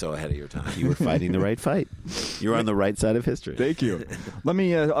else. you were so ahead of your time. You were fighting the right fight. You were on the right side of history. Thank you. Let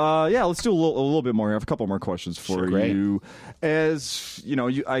me, let's do a little bit more. I have a couple more questions for Sure, great. you. As you know,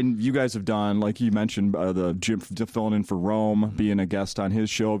 you guys have done, like you mentioned, the Jim filling in for Rome, being a guest on his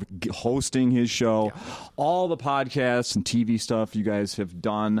show, hosting his show, all the podcasts and TV stuff you guys have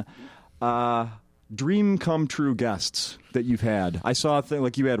done. Dream come true guests that you've had. I saw a thing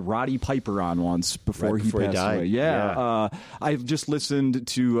like you had Roddy Piper on once before Right he before he passed died. away. Yeah. I've just listened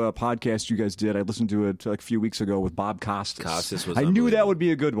to a podcast you guys did. I listened to it like a few weeks ago with Bob Costas. Costas was I knew that unbelievable. would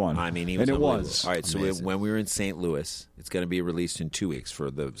be a good one. I mean, he was and it unbelievable. was. All right, so Amazing. when we were in St. Louis, it's going to be released in 2 weeks for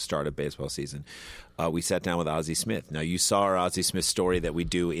the start of baseball season. We sat down with Ozzie Smith. Now, you saw our Ozzie Smith story that we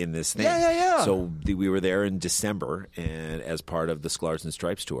do in this thing. Yeah. So we were there in December and as part of the Sklar's and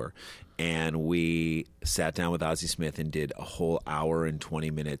Stripes tour, and we sat down with Ozzie Smith and did a whole hour and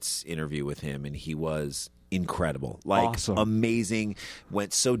 20 minutes interview with him, and he was incredible, like Awesome. amazing.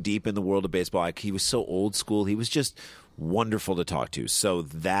 Went so deep in the world of baseball. Like, he was so old school. He was just wonderful to talk to. So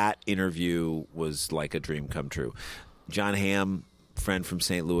that interview was like a dream come true. John Hamm, friend from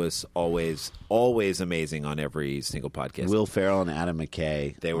St. Louis, always amazing on every single podcast. Will Ferrell and Adam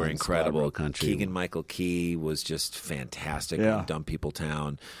McKay. They were on incredible. Scarborough Country. Keegan Michael Key was just fantastic Yeah. on Dumb People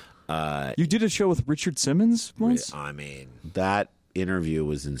Town. You did a show with Richard Simmons once? I mean, That interview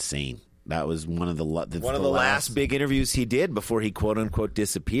was insane. That was one of the last big interviews he did before he quote unquote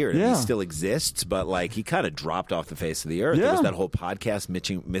disappeared. Yeah. He still exists, but like he kind of dropped off the face of the earth. There Yeah. was that whole podcast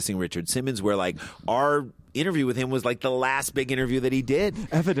missing Richard Simmons, where like our interview with him was like the last big interview that he did.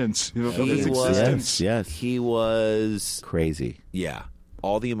 Evidence of He his was- existence. Yes. He was Crazy.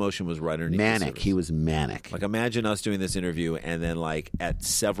 all the emotion was right underneath the Manic. surface. He was manic. Like, imagine us doing this interview, and then, like, at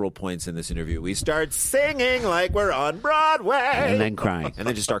several points in this interview, we start singing like we're on Broadway. And then crying. And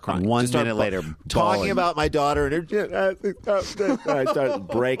then just start crying. 1 Just start minute later, talking bawling. about my daughter, and I start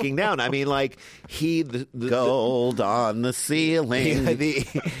breaking down. I mean, like, the Gold on the ceiling.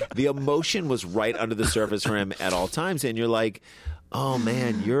 the emotion was right under the surface for him at all times, and you're like, oh,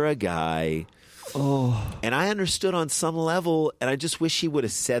 man, you're a guy... And I understood on some level, and I just wish he would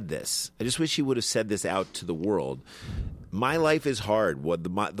have said this. I just wish he would have said this out to the world. My life is hard. What the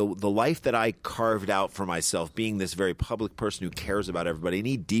life that I carved out for myself, being this very public person who cares about everybody, and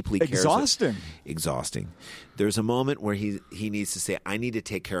he deeply cares. Exhausting. There's a moment where he needs to say, I need to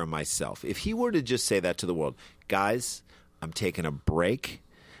take care of myself. If he were to just say that to the world, guys, I'm taking a break.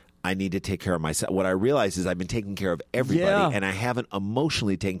 I need to take care of myself. What I realize is I've been taking care of everybody, and I haven't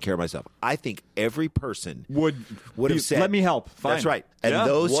emotionally taken care of myself. I think every person would have said, let me help. Fine. That's right. And Yeah.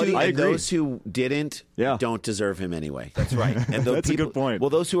 those who didn't don't deserve him anyway. That's right. And That's a good point. Well,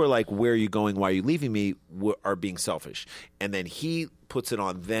 those who are like, where are you going? Why are you leaving me? Are being selfish. And then he puts it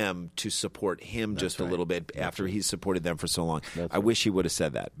on them to support him just a little bit after he's supported them for so long. I wish he would have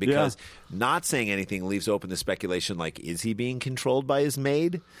said that, because not saying anything leaves open the speculation, like, is he being controlled by his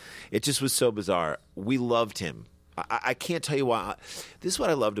maid? It just was so bizarre. We loved him. I can't tell you why. This is what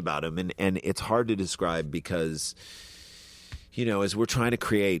I loved about him, and it's hard to describe because, you know, as we're trying to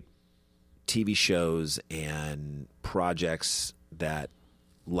create TV shows and projects that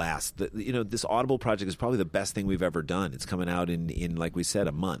last, this Audible project is probably the best thing we've ever done. It's coming out in like we said,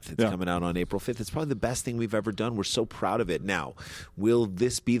 a month. It's coming out on April 5th. It's probably the best thing we've ever done. We're so proud of it. Now, will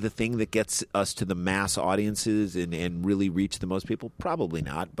this be the thing that gets us to the mass audiences and really reach the most people? Probably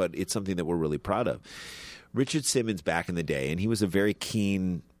not, but it's something that we're really proud of. Richard Simmons back in the day, and he was a very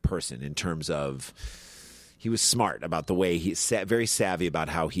keen person in terms of, he was smart about the way very savvy about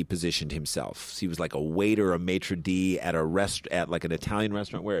how he positioned himself. He was like a waiter, a maitre d' at like an Italian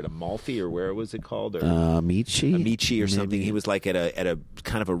restaurant. Where, at Amalfi, or where was it called? Or Amici or something. He was like at a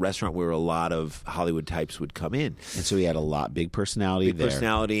kind of a restaurant where a lot of Hollywood types would come in. And so he had big personality there.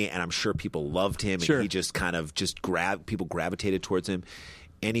 Personality, and I'm sure people loved him. Sure. And he just kind of people gravitated towards him.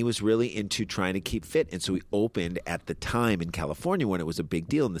 And he was really into trying to keep fit. And so he opened at the time in California when it was a big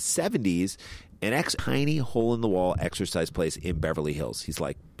deal in the 70s, an tiny hole-in-the-wall exercise place in Beverly Hills. He's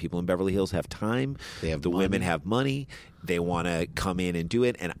like, people in Beverly Hills have time. They have the money. women have money. They want to come in and do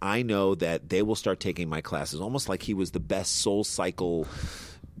it. And I know that they will start taking my classes, almost like he was the best Soul Cycle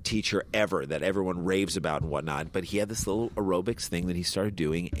teacher ever that everyone raves about and whatnot. But he had this little aerobics thing that he started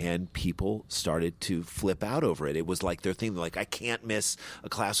doing, and people started to flip out over it. It was like their thing. They're like, I can't miss a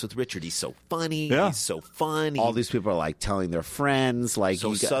class with Richard. He's so funny. Yeah. He's so fun. All these people are like telling their friends, like,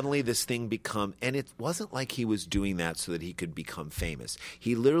 So suddenly this thing and it wasn't like he was doing that so that he could become famous.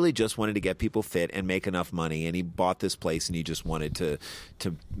 He literally just wanted to get people fit and make enough money, and he bought this place and he just wanted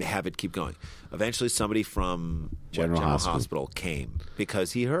to have it keep going. Eventually somebody from General Hospital came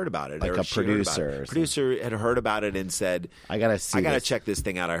because he heard about it. Like or a she heard about producer it. or Producer had heard about it and said, I gotta check this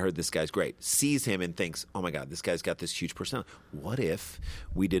thing out. I heard this guy's great. Sees him and thinks, oh my God, this guy's got this huge personality. What if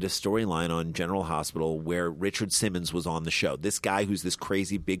we did a storyline on General Hospital where Richard Simmons was on the show? This guy who's this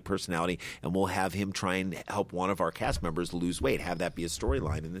crazy big personality, and we'll have him try and help one of our cast members lose weight. Have that be a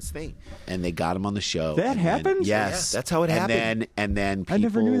storyline in this thing. And they got him on the show. That happened? Yes. Yeah, that's how it happened. And then I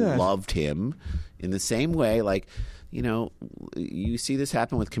never knew people that. loved him in the same way. Like, you know, you see this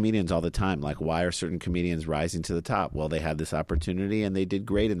happen with comedians all the time. Like, why are certain comedians rising to the top? Well, they had this opportunity and they did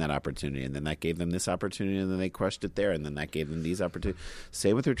great in that opportunity. And then that gave them this opportunity and then they crushed it there. And then that gave them these opportunities.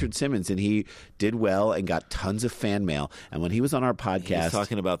 Same with Richard Simmons. And he did well and got tons of fan mail. And when he was on our podcast. He's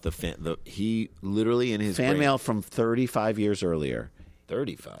talking about he literally in his fan brain, mail from 35 years earlier.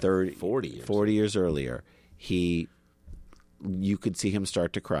 40 years. 40 years earlier. You could see him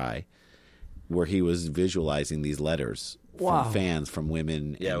start to cry where he was visualizing these letters Wow. from fans, from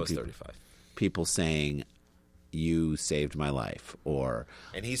women. Yeah, and it was 35. People saying, you saved my life, or...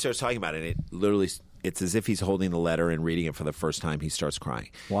 And he starts talking about it, and it literally, it's as if he's holding the letter and reading it for the first time. He starts crying.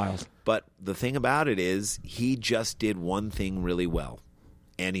 Wild. But the thing about it is he just did one thing really well,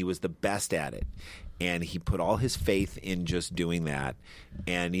 and he was the best at it. And he put all his faith in just doing that.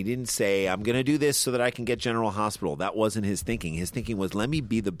 And he didn't say, I'm going to do this so that I can get General Hospital. That wasn't his thinking. His thinking was, let me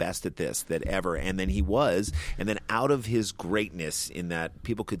be the best at this that ever. And then he was. And then out of his greatness in that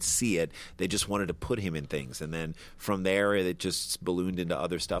people could see it, they just wanted to put him in things. And then from there, it just ballooned into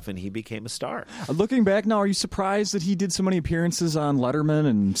other stuff, and he became a star. Looking back now, are you surprised that he did so many appearances on Letterman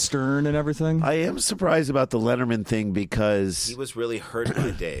and Stern and everything? I am surprised about the Letterman thing because... He was really hurt by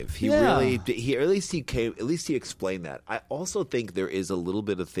Dave. He Yeah. at least he explained that. I also think there is a little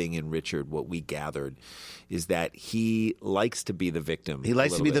bit of thing in Richard. What we gathered is that he likes to be the victim. He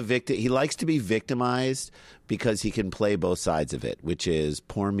likes to be the victim. He likes to be victimized because he can play both sides of it, which is,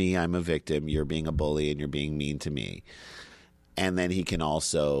 poor me, I'm a victim, you're being a bully and you're being mean to me. And then he can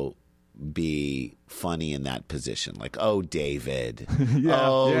also be funny in that position. Like, oh, David.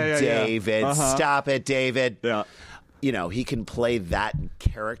 Yeah. David. Uh-huh. Stop it, David. Yeah. You know, he can play that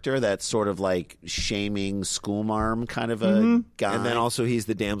character, that sort of like shaming schoolmarm kind of a guy. And then also he's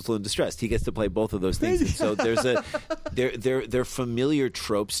the damsel in distress. He gets to play both of those things. And so there's they're familiar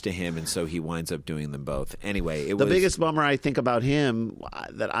tropes to him, and so he winds up doing them both. Anyway, the biggest bummer I think about him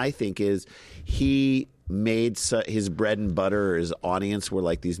that I think is he made his bread and butter, his audience were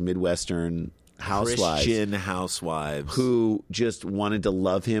like these Midwestern housewives. Christian housewives Who just wanted to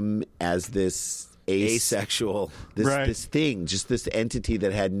love him as this asexual. This thing, just this entity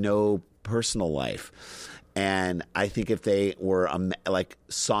that had no personal life. And I think if they were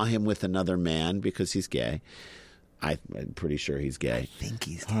saw him with another man, because he's gay, I'm pretty sure he's gay. I think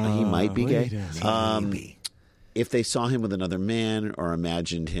he's He might be gay. maybe. If they saw him with another man, or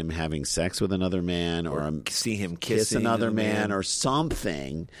imagined him having sex with another man, or see him kiss another man, or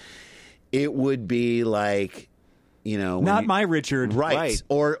something, it would be like, you know, Not my Richard. right?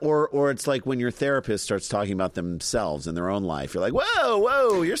 Or it's like when your therapist starts talking about themselves and their own life. You're like,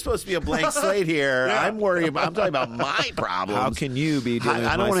 whoa, you're supposed to be a blank slate here. I'm talking about my problems. How can you be dealing with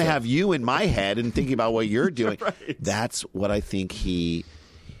I don't my want to stuff? have you in my head and thinking about what you're doing. Right. That's what I think and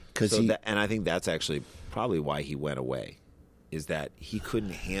I think that's actually probably why he went away, is that he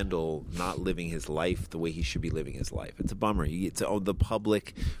couldn't handle not living his life the way he should be living his life. It's a bummer. The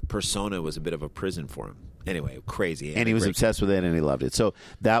public persona was a bit of a prison for him. Anyway, crazy. And he was obsessed with it, and he loved it. So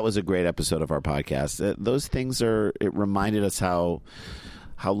that was a great episode of our podcast. Those things it reminded us how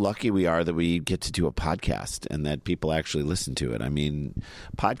lucky we are that we get to do a podcast and that people actually listen to it. I mean,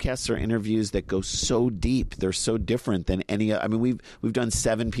 podcasts are interviews that go so deep. They're so different than any. I mean, we've done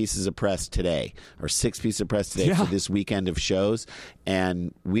 7 pieces of press today, or 6 pieces of press today for this weekend of shows,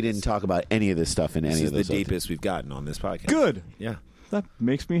 and we didn't talk about any of this stuff in any of those. This is the deepest we've gotten on this podcast. Good. Yeah. That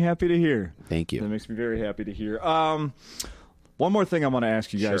makes me happy to hear. Thank you. That makes me very happy to hear. One more thing I want to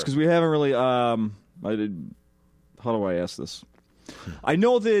ask you guys, Sure. because we haven't really. How do I ask this? I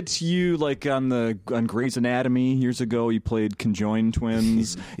know that you on Grey's Anatomy years ago you played conjoined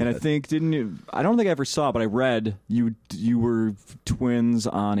twins, and I think I don't think I ever saw, but I read you were twins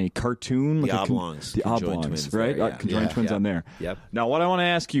on a cartoon, The Oblongs. the Conjoined Oblongs, twins right? there, yeah. Conjoined twins on there. Yep. Now, what I want to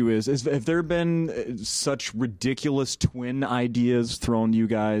ask you is have there been such ridiculous twin ideas thrown to you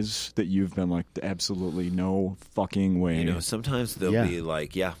guys that you've been like, absolutely no fucking way? Sometimes there'll be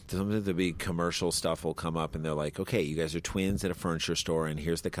sometimes there'll be commercial stuff will come up and they're like, okay, you guys are twins at a furniture store and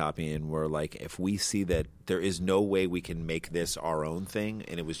here's the copy, and we're like, if we see that there is no way we can make this our own thing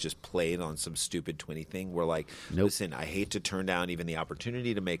and it was just played on some stupid twinny thing, we're like, listen, I hate to turn down even the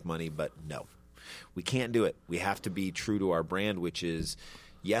opportunity to make money, but no, we can't do it. We have to be true to our brand, which is,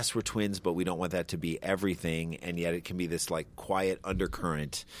 yes, we're twins, but we don't want that to be everything, and yet it can be this quiet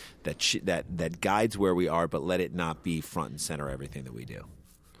undercurrent that guides where we are, but let it not be front and center everything that we do.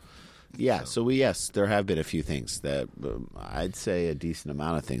 Yeah, so there have been a few things that I'd say a decent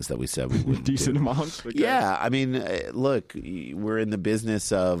amount of things that we said we wouldn't Decent do. amounts? Okay. Yeah, I mean, look, we're in the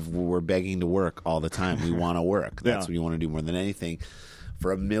business of we're begging to work all the time. We want to work. That's what you want to do more than anything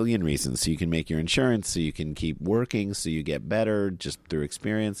for a million reasons. So you can make your insurance, so you can keep working, so you get better just through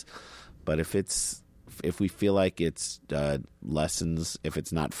experience. But if we feel like it's lessons, if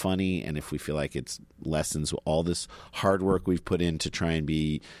it's not funny, and if we feel like it's lessons all this hard work we've put in to try and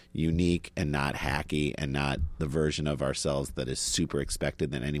be unique and not hacky and not the version of ourselves that is super expected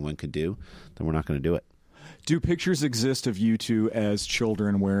that anyone could do, then we're not going to do it. Do pictures exist of you two as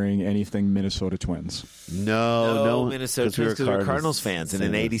children wearing anything Minnesota Twins? No, Minnesota Twins, because we're Cardinals fans. And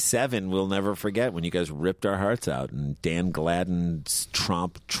in '87, we'll never forget when you guys ripped our hearts out and Dan Gladden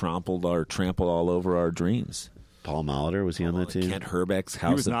trampled all over our dreams. Paul Molitor, was he on that team? Kent Herbeck's House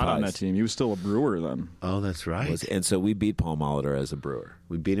He was of not Pies. on that team. He was still a Brewer then. Oh, that's right. And so we beat Paul Molitor as a Brewer.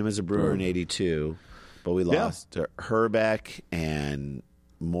 We beat him as a Brewer in '82, but we lost to Herbeck and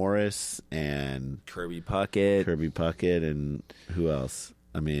Morris and Kirby Puckett, and who else?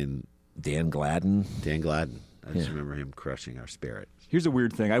 I mean, Dan Gladden. I just remember him crushing our spirit. Here's a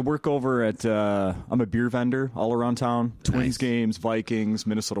weird thing. I work over at, I'm a beer vendor all around town. Twins games, Vikings,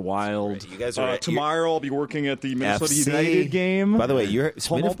 Minnesota Wild. You guys are tomorrow I'll be working at the Minnesota FC. United game. By the way,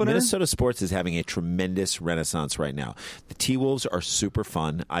 home opener? Minnesota sports is having a tremendous renaissance right now. The T-Wolves are super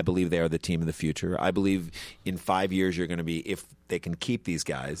fun. I believe they are the team of the future. I believe in 5 years you're going to be, if they can keep these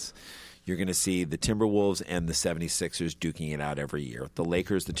guys, you're going to see the Timberwolves and the 76ers duking it out every year. The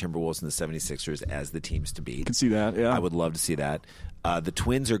Lakers, the Timberwolves, and the 76ers as the teams to beat. I can see that, yeah. I would love to see that. The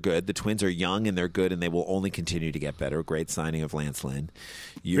Twins are good. The Twins are young and they're good, and they will only continue to get better. Great signing of Lance Lynn.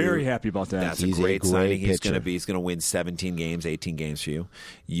 Very happy about that. That's He's a great signing. He's pitcher. going to win 17 games, 18 games for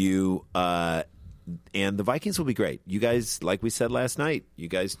you. And the Vikings will be great. You guys, like we said last night, you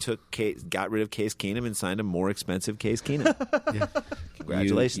guys got rid of Case Keenum and signed a more expensive Case Keenum. Yeah.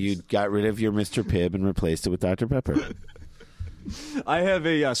 Congratulations. You got rid of your Mr. Pibb and replaced it with Dr. Pepper. I have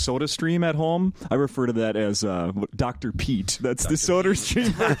a Soda Stream at home. I refer to that as Dr. Pete. That's the Soda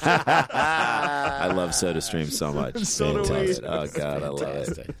Stream version. I love SodaStream so much. So do we. Oh, God, I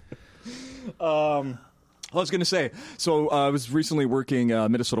love it. I was going to say, so I was recently working a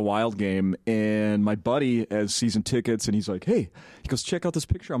Minnesota Wild game, and my buddy has season tickets, and he's like, hey, he goes, check out this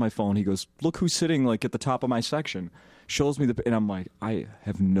picture on my phone. He goes, look who's sitting at the top of my section. Shows me and I'm like, I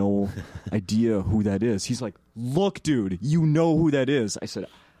have no idea who that is. He's like, look, dude, you know who that is. I said,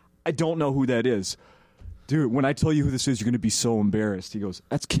 I don't know who that is. Dude, when I tell you who this is, you're going to be so embarrassed. He goes,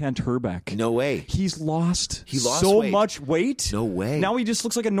 that's Kent Herbeck. No way. He lost so weight. Much weight. No way. Now he just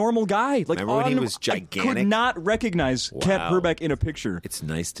looks like a normal guy. Remember when he was gigantic? I could not recognize Kent Herbeck in a picture. It's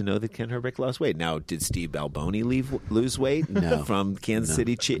nice to know that Kent Herbeck lost weight. Now, did Steve Balboni lose weight? No. From Kansas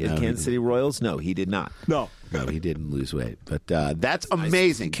City Royals? No, he did not. No, he didn't lose weight. But that's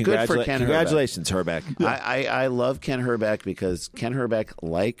amazing. Good for Ken Congratulations, Herbeck. I love Ken Herbeck because Ken Herbeck,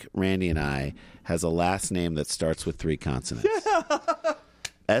 like Randy and I, has a last name that starts with 3 consonants.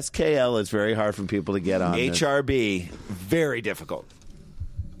 SKL is very hard for people to get on. HRB, very difficult.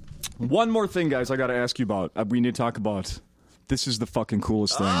 One more thing, guys, I got to ask you about. We need to talk about. This is the fucking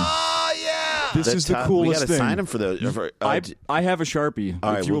coolest thing. Oh, yeah. This is the coolest we thing. We got to sign him for those. I have a Sharpie.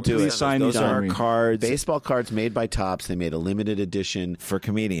 All right, if you will we'll do please it. sign Those these are on me. cards. Baseball cards made by Topps. They made a limited edition. For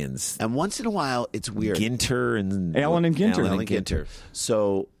comedians. And once in a while, it's weird. Ginter and Alan and Ginter. Alan and Ginter.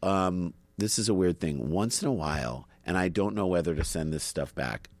 So this is a weird thing. Once in a while, and I don't know whether to send this stuff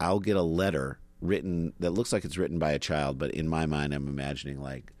back, I'll get a letter written that looks like it's written by a child, but in my mind, I'm imagining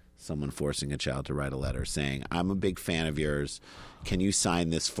like someone forcing a child to write a letter saying, I'm a big fan of yours. Can you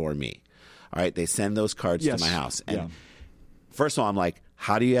sign this for me? All right, they send those cards to my house. And first of all, I'm like,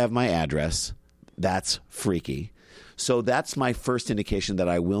 how do you have my address? That's freaky. So that's my first indication that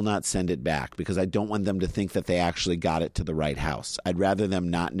I will not send it back because I don't want them to think that they actually got it to the right house. I'd rather them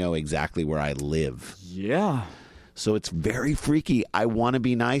not know exactly where I live. Yeah. So it's very freaky. I want to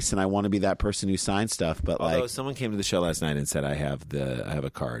be nice and I want to be that person who signs stuff, but Although someone came to the show last night and said, I have a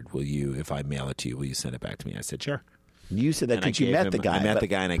card. Will you, if I mail it to you, will you send it back to me? I said, sure. You said that And I because you gave met him- the guy. I met but- the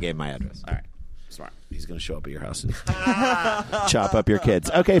guy and I gave him my address. All right. Smart. He's going to show up at your house and chop up your kids.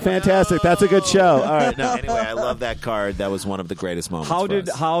 Okay, fantastic. That's a good show. All right. No. Anyway, I love that card. That was one of the greatest moments. How for did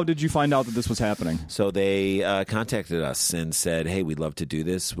us. how did you find out that this was happening? So they contacted us and said, hey, we'd love to do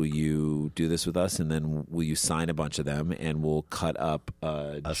this. Will you do this with us? And then will you sign a bunch of them and we'll cut up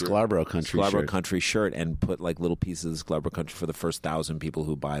A Scarborough Country Scarborough shirt. Country shirt and put like little pieces of Scarborough Country for the first 1,000 people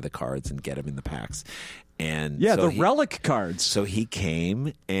who buy the cards and get them in the packs. And Yeah, so the he- relic cards. So he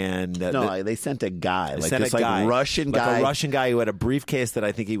came and No, they sent a guy. they Like sent this a guy, Russian like guy. a Russian guy who had a briefcase that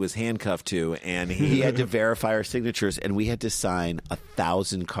I think he was handcuffed to, and He had to verify our signatures, and we had to sign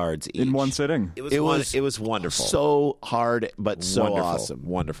 1,000 cards each. in one sitting. It was wonderful. so hard, but so wonderful, awesome.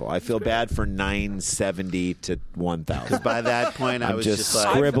 wonderful. I feel bad for 970 to 1,000. By that point, I I'm was just just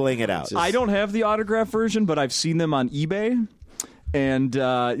like, scribbling it out. I don't have the autograph version, but I've seen them on eBay. And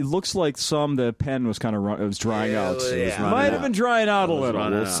it looks like the pen was kind of it was drying out. It was running Might have been drying out a little.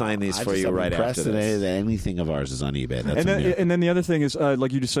 We'll sign these I for just you am right impressed after today this. that anything of ours is on eBay. That's And then the other thing is,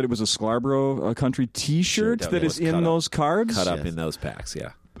 like you just said, it was a Scarborough Country T-shirt Shirt that that is was cut in up. those cards. Cut up in those packs,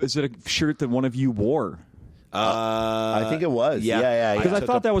 yeah. Is it a shirt that one of you wore? I think it was. yeah. Yeah. Because I took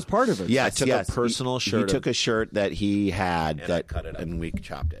thought that was part of it. Yes, I took a yes. personal He shirt took a shirt that he had And I that, cut it up. and we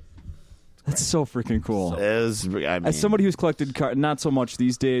chopped it. That's so freaking cool. It was, I mean, As somebody who's collected cards, not so much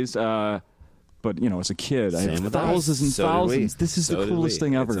these days, but as a kid, I Same had with us. thousands and So did we. thousands. This is So the did coolest we.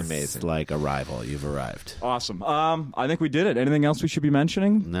 thing ever. It's amazing. it's like arrival. You've arrived. Awesome. I think we did it. Anything else we should be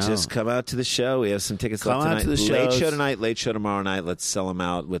mentioning? No. Just come out to the show. We have some tickets Come left out tonight. to the late shows. show tonight, late show tomorrow night. Let's sell them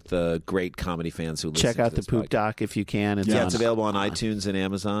out with the great comedy fans who listen Check out to the this Poop podcast. Doc if you can. It's Yeah, on- it's available on iTunes and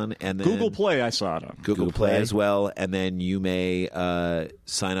Amazon. And then Google Play, I saw it on. Google Play as well, and then you may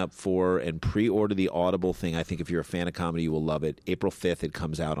sign up for and pre-order the Audible thing. I think if you're a fan of comedy, you will love it. April 5th, it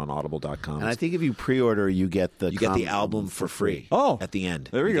comes out on Audible.com. And I think if you pre-order, you get the the album for free. Oh, at the end,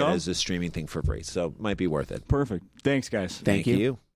 there we you get go. it as a streaming thing for free, so might be worth it. Perfect. Thanks, guys. Thank you.